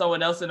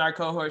someone else in our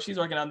cohort. She's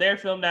working on their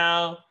film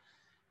now.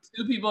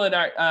 2 people in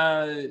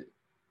our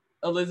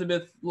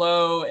Elizabeth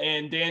Lowe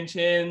and Dan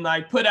Chin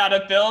like put out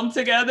a film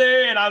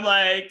together, and I'm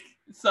like,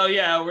 so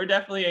yeah, we're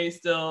definitely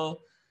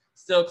still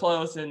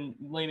close and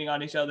leaning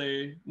on each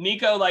other.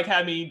 Nico like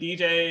had me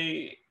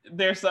DJ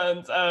their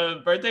son's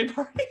birthday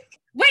party.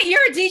 Wait,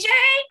 you're a DJ?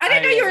 I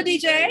didn't know you were a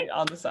DJ.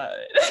 On the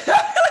side.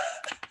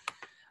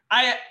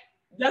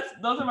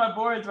 Those are my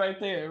boards right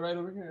there, right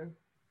over here.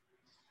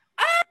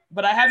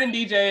 But I haven't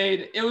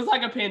DJ'd. It was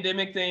like a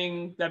pandemic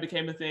thing that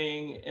became a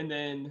thing, and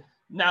then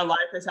now life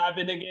has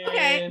happened again.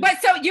 Okay, but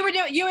so you were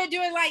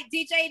doing like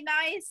DJ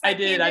nice.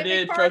 Like I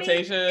did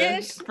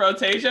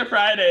Protation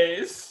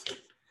Fridays.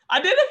 I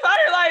did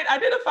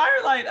a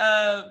Firelight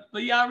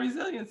Beyond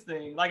Resilience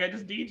thing. Like I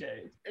just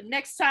DJ'd.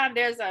 Next time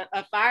there's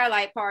a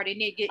Firelight party,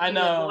 need to get you and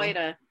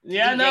Loida.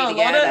 Yeah, no,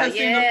 Loida has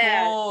seen the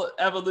full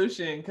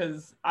evolution,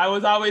 because I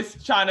was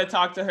always trying to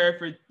talk to her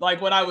for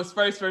like when I was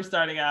first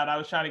starting out, I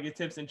was trying to get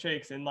tips and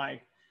tricks, and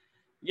like,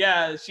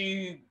 yeah,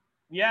 she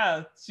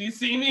Yeah, she's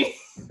seen me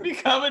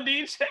become a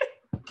DJ.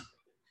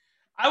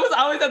 I was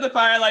always at the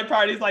firelight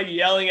parties, like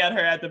yelling at her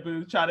at the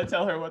booth, trying to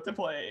tell her what to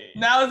play.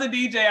 Now as a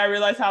DJ, I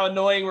realize how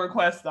annoying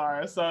requests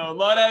are. So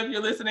Loda, if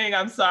you're listening,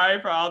 I'm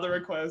sorry for all the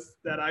requests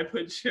that I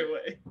put your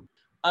way.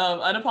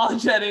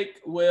 Unapologetic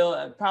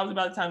will, probably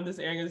by the time this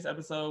airing of this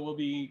episode, will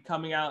be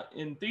coming out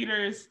in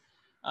theaters.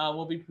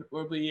 We'll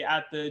be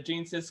at the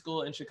Gene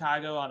Siskel in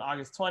Chicago on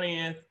August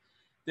 20th.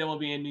 Then we'll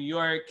be in New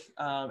York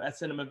at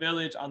Cinema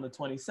Village on the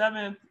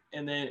 27th.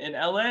 And then in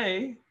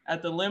LA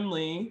at the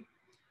Laemmle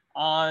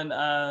on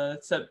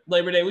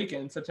Labor Day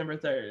weekend, September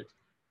 3rd.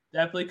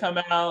 Definitely come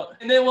out.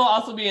 And then we'll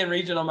also be in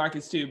regional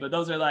markets too, but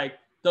those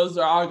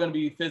are all going to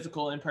be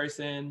physical in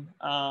person.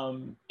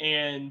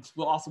 And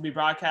we'll also be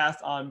broadcast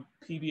on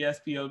PBS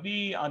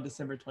POV on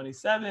December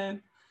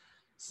 27th.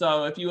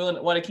 So if you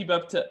want to keep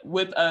up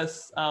with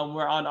us,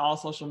 we're on all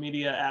social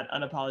media at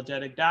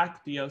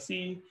unapologetic.doc,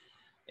 DOC,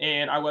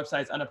 and our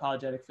website's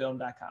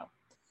unapologeticfilm.com.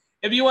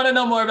 If you want to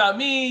know more about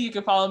me, you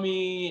can follow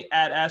me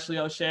at Ashley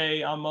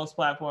O'Shea on most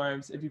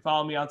platforms. If you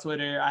follow me on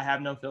Twitter, I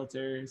have no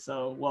filter,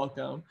 so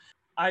welcome.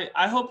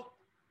 I hope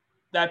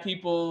that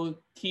people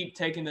keep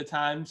taking the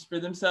time for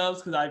themselves,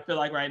 because I feel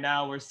like right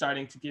now we're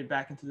starting to get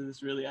back into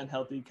this really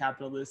unhealthy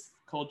capitalist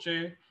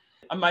culture,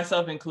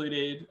 myself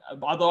included.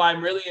 Although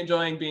I'm really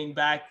enjoying being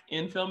back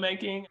in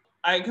filmmaking,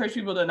 I encourage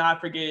people to not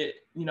forget,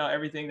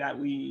 everything that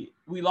we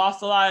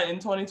lost a lot in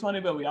 2020,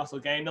 but we also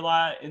gained a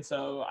lot. And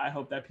so I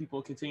hope that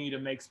people continue to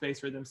make space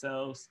for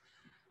themselves,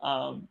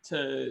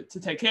 to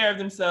take care of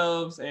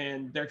themselves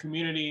and their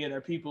community and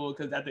their people,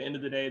 because at the end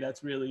of the day,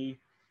 that's really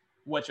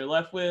what you're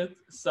left with.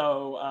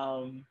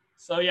 So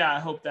yeah, I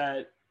hope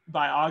that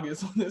by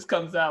August when this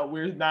comes out,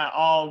 we're not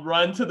all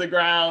run to the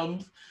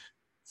ground,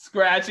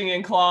 scratching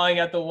and clawing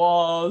at the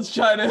walls,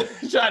 trying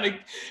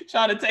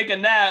to take a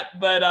nap.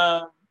 But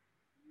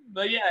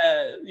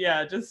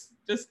yeah, just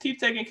keep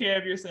taking care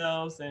of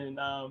yourselves, and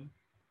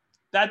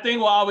that thing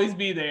will always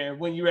be there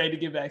when you're ready to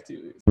get back to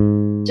it.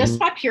 Just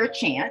by pure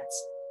chance,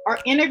 our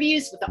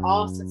interviews with the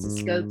All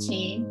Senses Go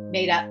team,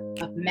 made up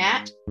of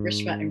Matt,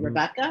 Rishma, and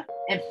Rebecca,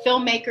 and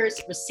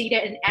filmmakers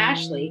Rosita and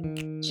Ashley,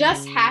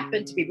 just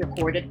happened to be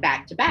recorded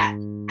back to back.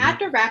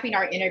 After wrapping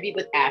our interview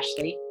with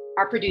Ashley,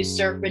 our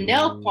producer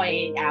Renelle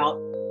pointed out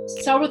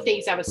several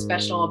things that was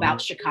special about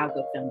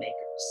Chicago filmmakers.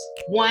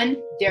 1,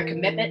 their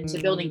commitment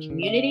to building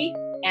community,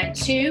 and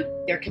 2,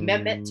 their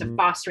commitment to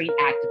fostering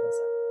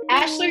activism.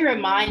 Ashley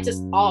reminds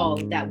us all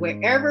that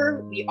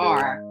wherever we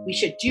are, we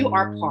should do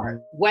our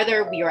part,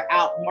 whether we are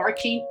out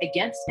marching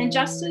against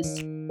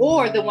injustice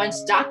or the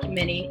ones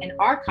documenting and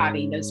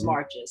archiving those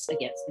marches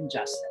against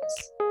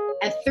injustice.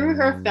 And through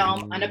her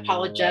film,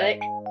 Unapologetic,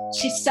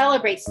 she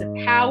celebrates the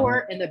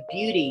power and the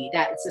beauty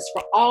that exists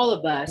for all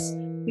of us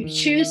who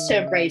choose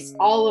to embrace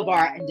all of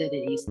our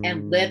identities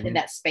and live in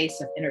that space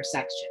of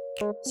intersection.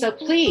 So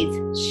please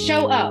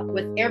show up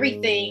with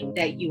everything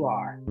that you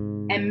are,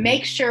 and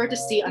make sure to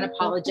see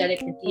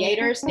Unapologetic in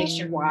theaters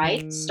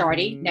nationwide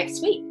starting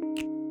next week.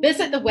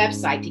 Visit the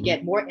website to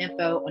get more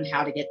info on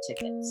how to get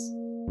tickets.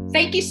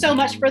 Thank you so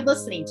much for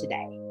listening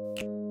today.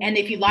 And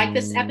if you like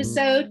this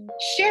episode,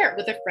 share it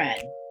with a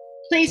friend.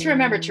 Please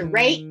remember to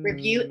rate,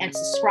 review, and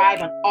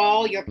subscribe on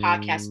all your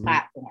podcast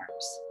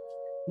platforms.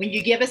 When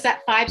you give us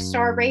that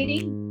 5-star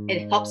rating,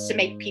 it helps to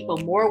make people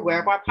more aware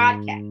of our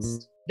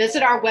podcast.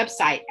 Visit our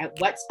website at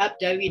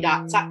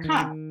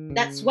whatsupwdocs.com.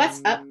 That's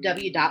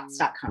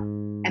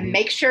whatsupwdocs.com. And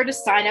make sure to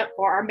sign up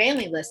for our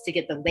mailing list to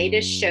get the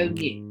latest show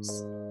news.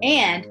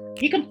 And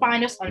you can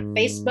find us on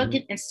Facebook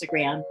and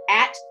Instagram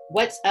at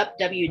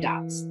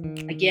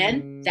whatsupwdocs.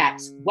 Again,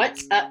 that's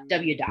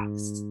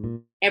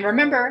whatsupwdocs. And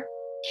remember,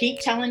 keep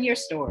telling your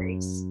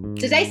stories.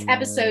 Today's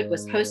episode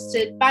was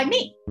hosted by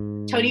me,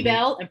 Tony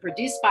Bell, and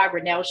produced by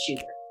Renelle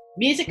Shooter.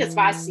 Music is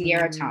by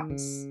Sierra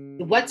Thomas.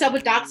 The What's Up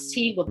with Docs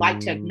team would like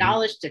to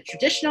acknowledge the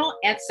traditional,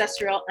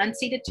 ancestral,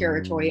 unceded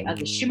territory of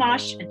the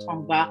Chumash and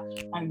Tongva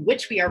on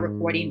which we are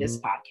recording this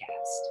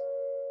podcast.